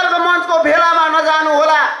सम्पर्क मञ्चको भेलामा नजानु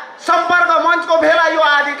होला, सम्पर्क मञ्चको भेला यो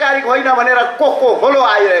आधिकारिक होइन भनेर को होलो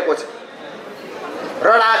आइरहेको छ,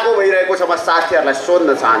 रडाको भइरहेको छ। म साथीहरूलाई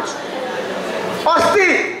सोध्न चाहन्छु, अस्ति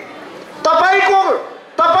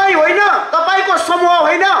तपाईँ होइन, तपाईँको समूह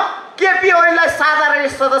होइन, केपी ओलीलाई साधारण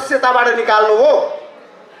सदस्यताबाट निकाल्नु हो।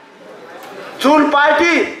 जुन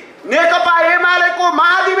पार्टी नेकपा एमालेको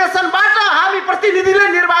महाधिवेशनबाट हामी प्रतिनिधिले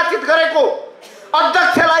निर्वाचित गरेको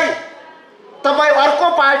अध्यक्षलाई तपाईँ अर्को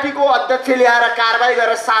पार्टीको अध्यक्ष ल्याएर कारबाही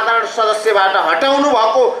गरेर साधारण सदस्यबाट हटाउनु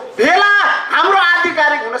भएको भेला हाम्रो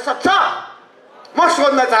आधिकारिक हुन सक्छ? म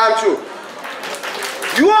सोध्न चाहन्छु।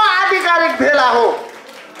 यो आधिकारिक भेला हो।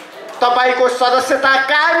 तपाईको सदस्यता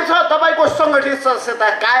कायम छ, तपाईको संगठित सदस्यता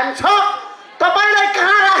कायम छ। तपाईलाई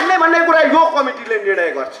कहाँ राख्ने भन्ने कुरा यो कमिटीले निर्णय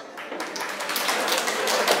गर्छ।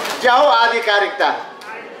 क्या हो आधिकारिकता?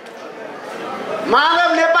 माधव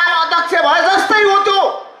नेपाल अध्यक्ष भए जस्तै हो त्यो।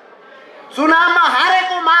 चुनावमा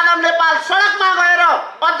हारेको माधव नेपाल सडकमा गएर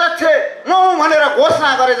अध्यक्ष म हुँ भनेर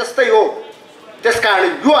घोषणा गरे जस्तै हो। त्यसकारण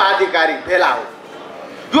यो आधिकारिक भेला हो,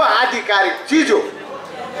 यो आधिकारिक चिज हो।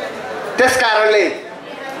 त्यसकारणले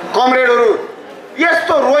कमरेडहरू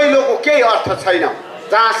यस्तो रोइलोको केही अर्थ छैन।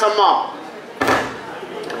 जहाँसम्म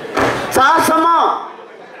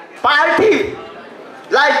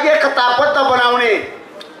पार्टीलाई एकताबद्ध बनाउने,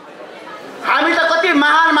 हामी त कति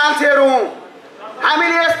महान मान्छेहरू हौँ,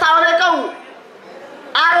 हामीले यस्ता अनेकौँ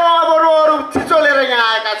अरू चिचो लिएर यहाँ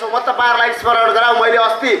आएका छौँ। म तपाईँहरूलाई स्मरण गराउँ, मैले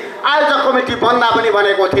अस्ति आयोजक कमिटी बन्दा पनि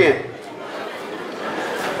भनेको थिएँ,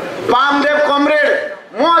 वामदेव कमरेड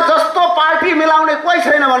म जस्तो पार्टी मिलाउने कोही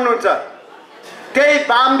छैन भन्नुहुन्छ, त्यही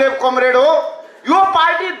वामदेव कमरेड हो। यो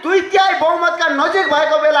पार्टी 2/3 बहुमतका नजिक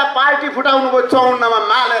भएको बेला पार्टी फुटाउनु भयो, 54 मा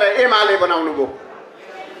मालेर एमाले बनाउनु भयो।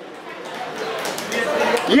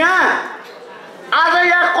 यहाँ आज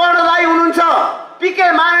यहाँ कर्णदाई हुनुहुन्छ,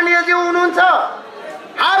 पिके माननीयज्यू हुनुहुन्छ,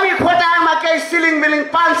 हामी खोटाङमा केही सिलिङ बिलिङ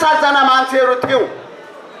 5-7 जना मान्छेहरू थियौँ।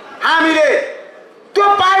 हामीले त्यो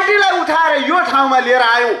पार्टीलाई उठाएर यो ठाउँमा लिएर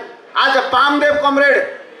आयौँ। आज वामदेव कमरेड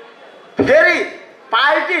फेरि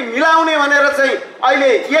पार्टी मिलाउने भनेर चाहिँ अहिले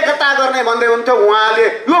एकता गर्ने भन्दै हुन्थ्यो। उहाँले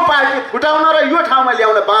यो पार्टी फुटाउन र यो ठाउँमा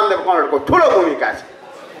ल्याउन वामदेव कमरेडको ठुलो भूमिका छ।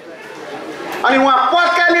 अनि उहाँ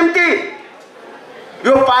पदका निम्ति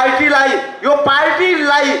यो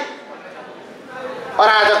पार्टीलाई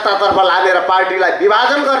अराजकतातर्फ लानेर पार्टीलाई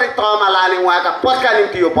विभाजन गर्ने तहमा लाने उहाँका पदका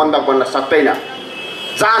निम्ति यो बन्धक बन्न सक्दैन।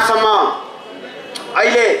 जहाँसम्म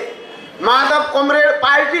अहिले माधव कमरेड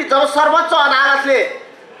पार्टी जब सर्वोच्च अदालतले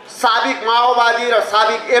साबिक माओवादी र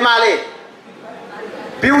साबिक एमाले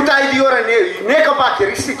बिउताइदियो र नेकपा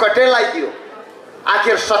ऋषि कटेललाई दियो,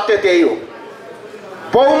 आखिर सत्य त्यही हो।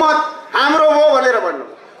 बहुमत हाम्रो हो भनेर भन्नु।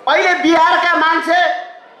 अहिले बिहारका मान्छे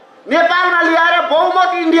नेपालमा ल्याएर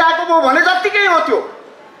बहुमत इन्डियाको भयो भने जत्तिकै हो त्यो।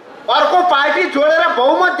 अर्को पार्टी जोडेर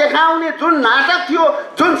बहुमत देखाउने जुन नाटक थियो,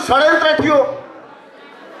 जुन षड्यन्त्र थियो,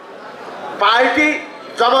 पार्टी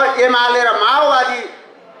जब एमाले र माओवादी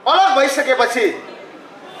अलग भइसकेपछि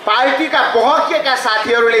पार्टीका बहकिएका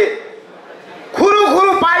साथीहरूले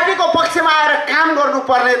खुरुखुरु पार्टीको पक्षमा आएर काम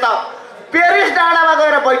गर्नुपर्ने त पेरिस डाँडामा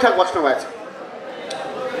गएर बैठक बस्नुभएछ।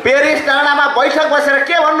 पेरिस डाँडामा बैठक बसेर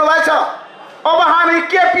के भन्नुभएछ? अब हामी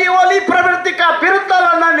केपी ओली प्रवृत्तिका विरुद्ध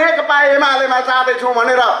लड्न नेकपा एमालेमा जाँदैछौँ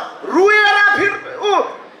भनेर रुएर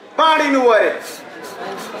बाँडिनु भयो अरे,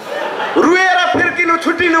 रुएर फिर्किनु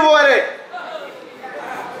छुट्टिनु भयो अरे।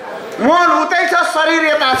 मन उतै छ, शरीर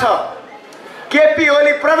यता छ। केपी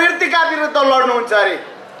ओली प्रवृत्तिका विरुद्ध लड्नुहुन्छ अरे।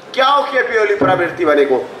 क्या हो केपी ओली प्रवृत्ति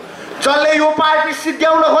भनेको? जसले यो पार्टी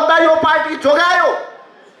सिद्ध्याउन खोज्दा यो पार्टी जोगायो,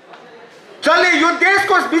 जसले यो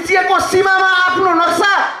देशको बिचिएको सीमामा आफ्नो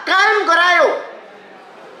नक्सा कायम गरायो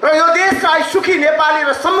र यो देशलाई सुखी नेपाली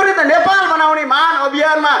र समृद्ध नेपाल बनाउने महान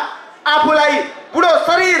अभियानमा आफूलाई बुढो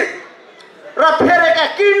शरीर र फेरेका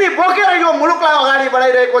किडनी बोकेर यो मुलुकलाई अगाडि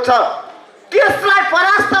बढाइरहेको छ, त्यसलाई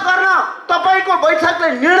परास्त गर्न तपाईको बैठकले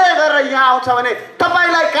निर्णय गरेर यहाँ आउँछ भने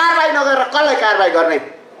तपाईलाई कारबाही नगरेर कसलाई कारबाही गर्ने?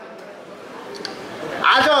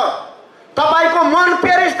 आज तपाईको मन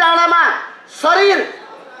पेरिस डाँडामा, शरीर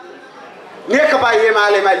नेकपा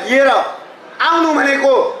एमालेमा लिएर आउनु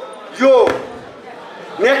भनेको यो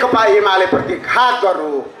नेकपा एमाले प्रति घात गर्नु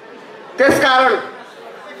हो। त्यसकारण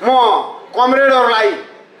म कमरेडहरूलाई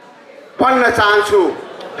भन्न चाहन्छु,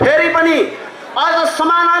 फेरि पनि अझ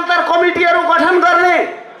समानान्तर कमिटीहरू गठन गर्ने,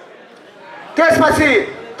 त्यसपछि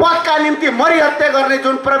पदका निम्ति मरिहत्या गर्ने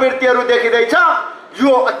जुन प्रवृत्तिहरू देखिँदैछ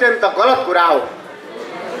यो अत्यन्त गलत कुरा हो।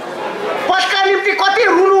 पदका निम्ति कति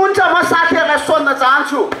रुनुहुन्छ म साथीहरूलाई सोध्न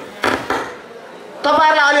चाहन्छु।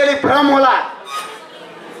 तपाईहरुलाई अलिअलि भ्रम होला,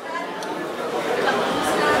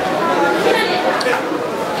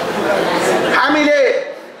 हामीले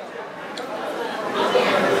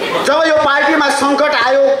जब यो पार्टीमा संकट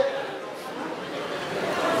आयो,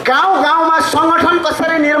 गाउँ गाउँमा संगठन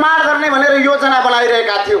कसरी निर्माण गर्ने भनेर योजना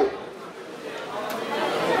बनाइरहेका थियौं।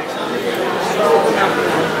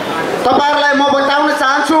 तपाईहरुलाई म बताउन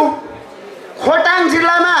चाहन्छु, खोटाङ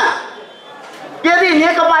जिल्लामा यदि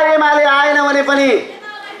नेकपा एमाले आएन भने पनि,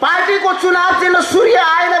 पार्टीको चुनाव चिन्ह सूर्य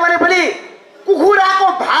आएन भने पनि, कुखुराको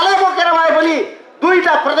भाला बोकेर भए पनि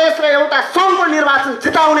 2टा प्रदेश र एउटा सङ्घको निर्वाचन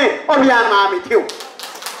जिताउने अभियानमा हामी थियौं।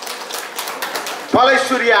 भलै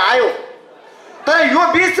सूर्य आयो, तर यो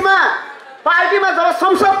बीचमा पार्टीमा जब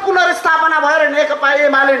संसद पुनर्स्थापना भएर नेकपा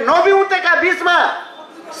एमाले नबिउतेका बीचमा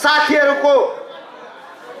साथीहरूको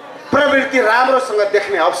प्रवृत्ति राम्रोसँग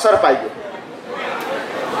देख्ने अवसर पाइयो।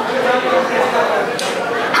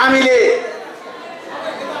 हामीले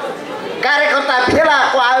कार्यकर्ता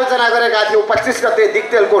भेलाको आयोजना गरेका थियौं 25 गते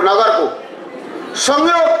दिक्तेलको नगरको।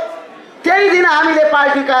 संयोग त्यही दिन हामीले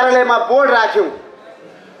पार्टी कार्यालयमा बोर्ड राख्यौँ।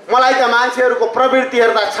 मलाई त मान्छेहरूको प्रवृत्ति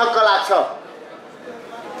हेर्दा छक्क लाग्छ।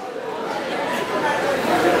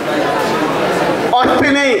 अस्ति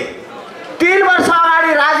नै 3 वर्ष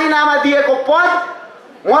अगाडि राजीनामा दिएको पद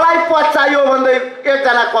मलाई पद चाहियो भन्दै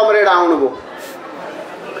एकजना कमरेड आउनुभयो।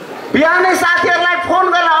 बिहानै साथीहरूलाई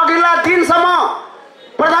फोन गरेर अघिल्ला दिनसम्म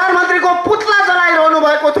प्रधानमन्त्रीको पुतला जलाइरहनु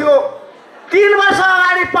भएको थियो। 3 वर्ष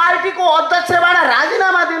अगाडि पार्टीको अध्यक्षबाट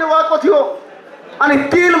राजीनामा दिनुभएको थियो अनि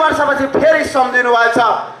 3 वर्षपछि फेरि सम्झिनु भएछ।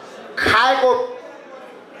 खाएको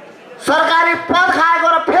सरकारी पद खाएको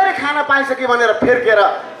र फेरि खान पाइन्छ कि भनेर फिर्केर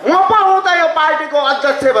म पो हुँ त यो पार्टीको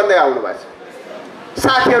अध्यक्ष भन्दै आउनु भएछ।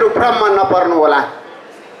 साथीहरू भ्रममा नपर्नु होला।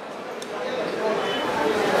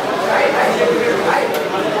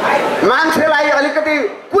 मान्छेलाई अलिकति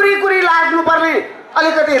कुरी लाग्नुपर्ने,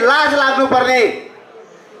 अलिकति लाज लाग्नुपर्ने।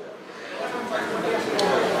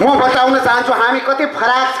 म बताउन चाहन्छु हामी कति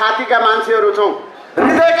फराक छातीका मान्छेहरू छौँ।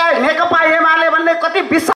 हृदयका नेकपा एमाले भन्ने कति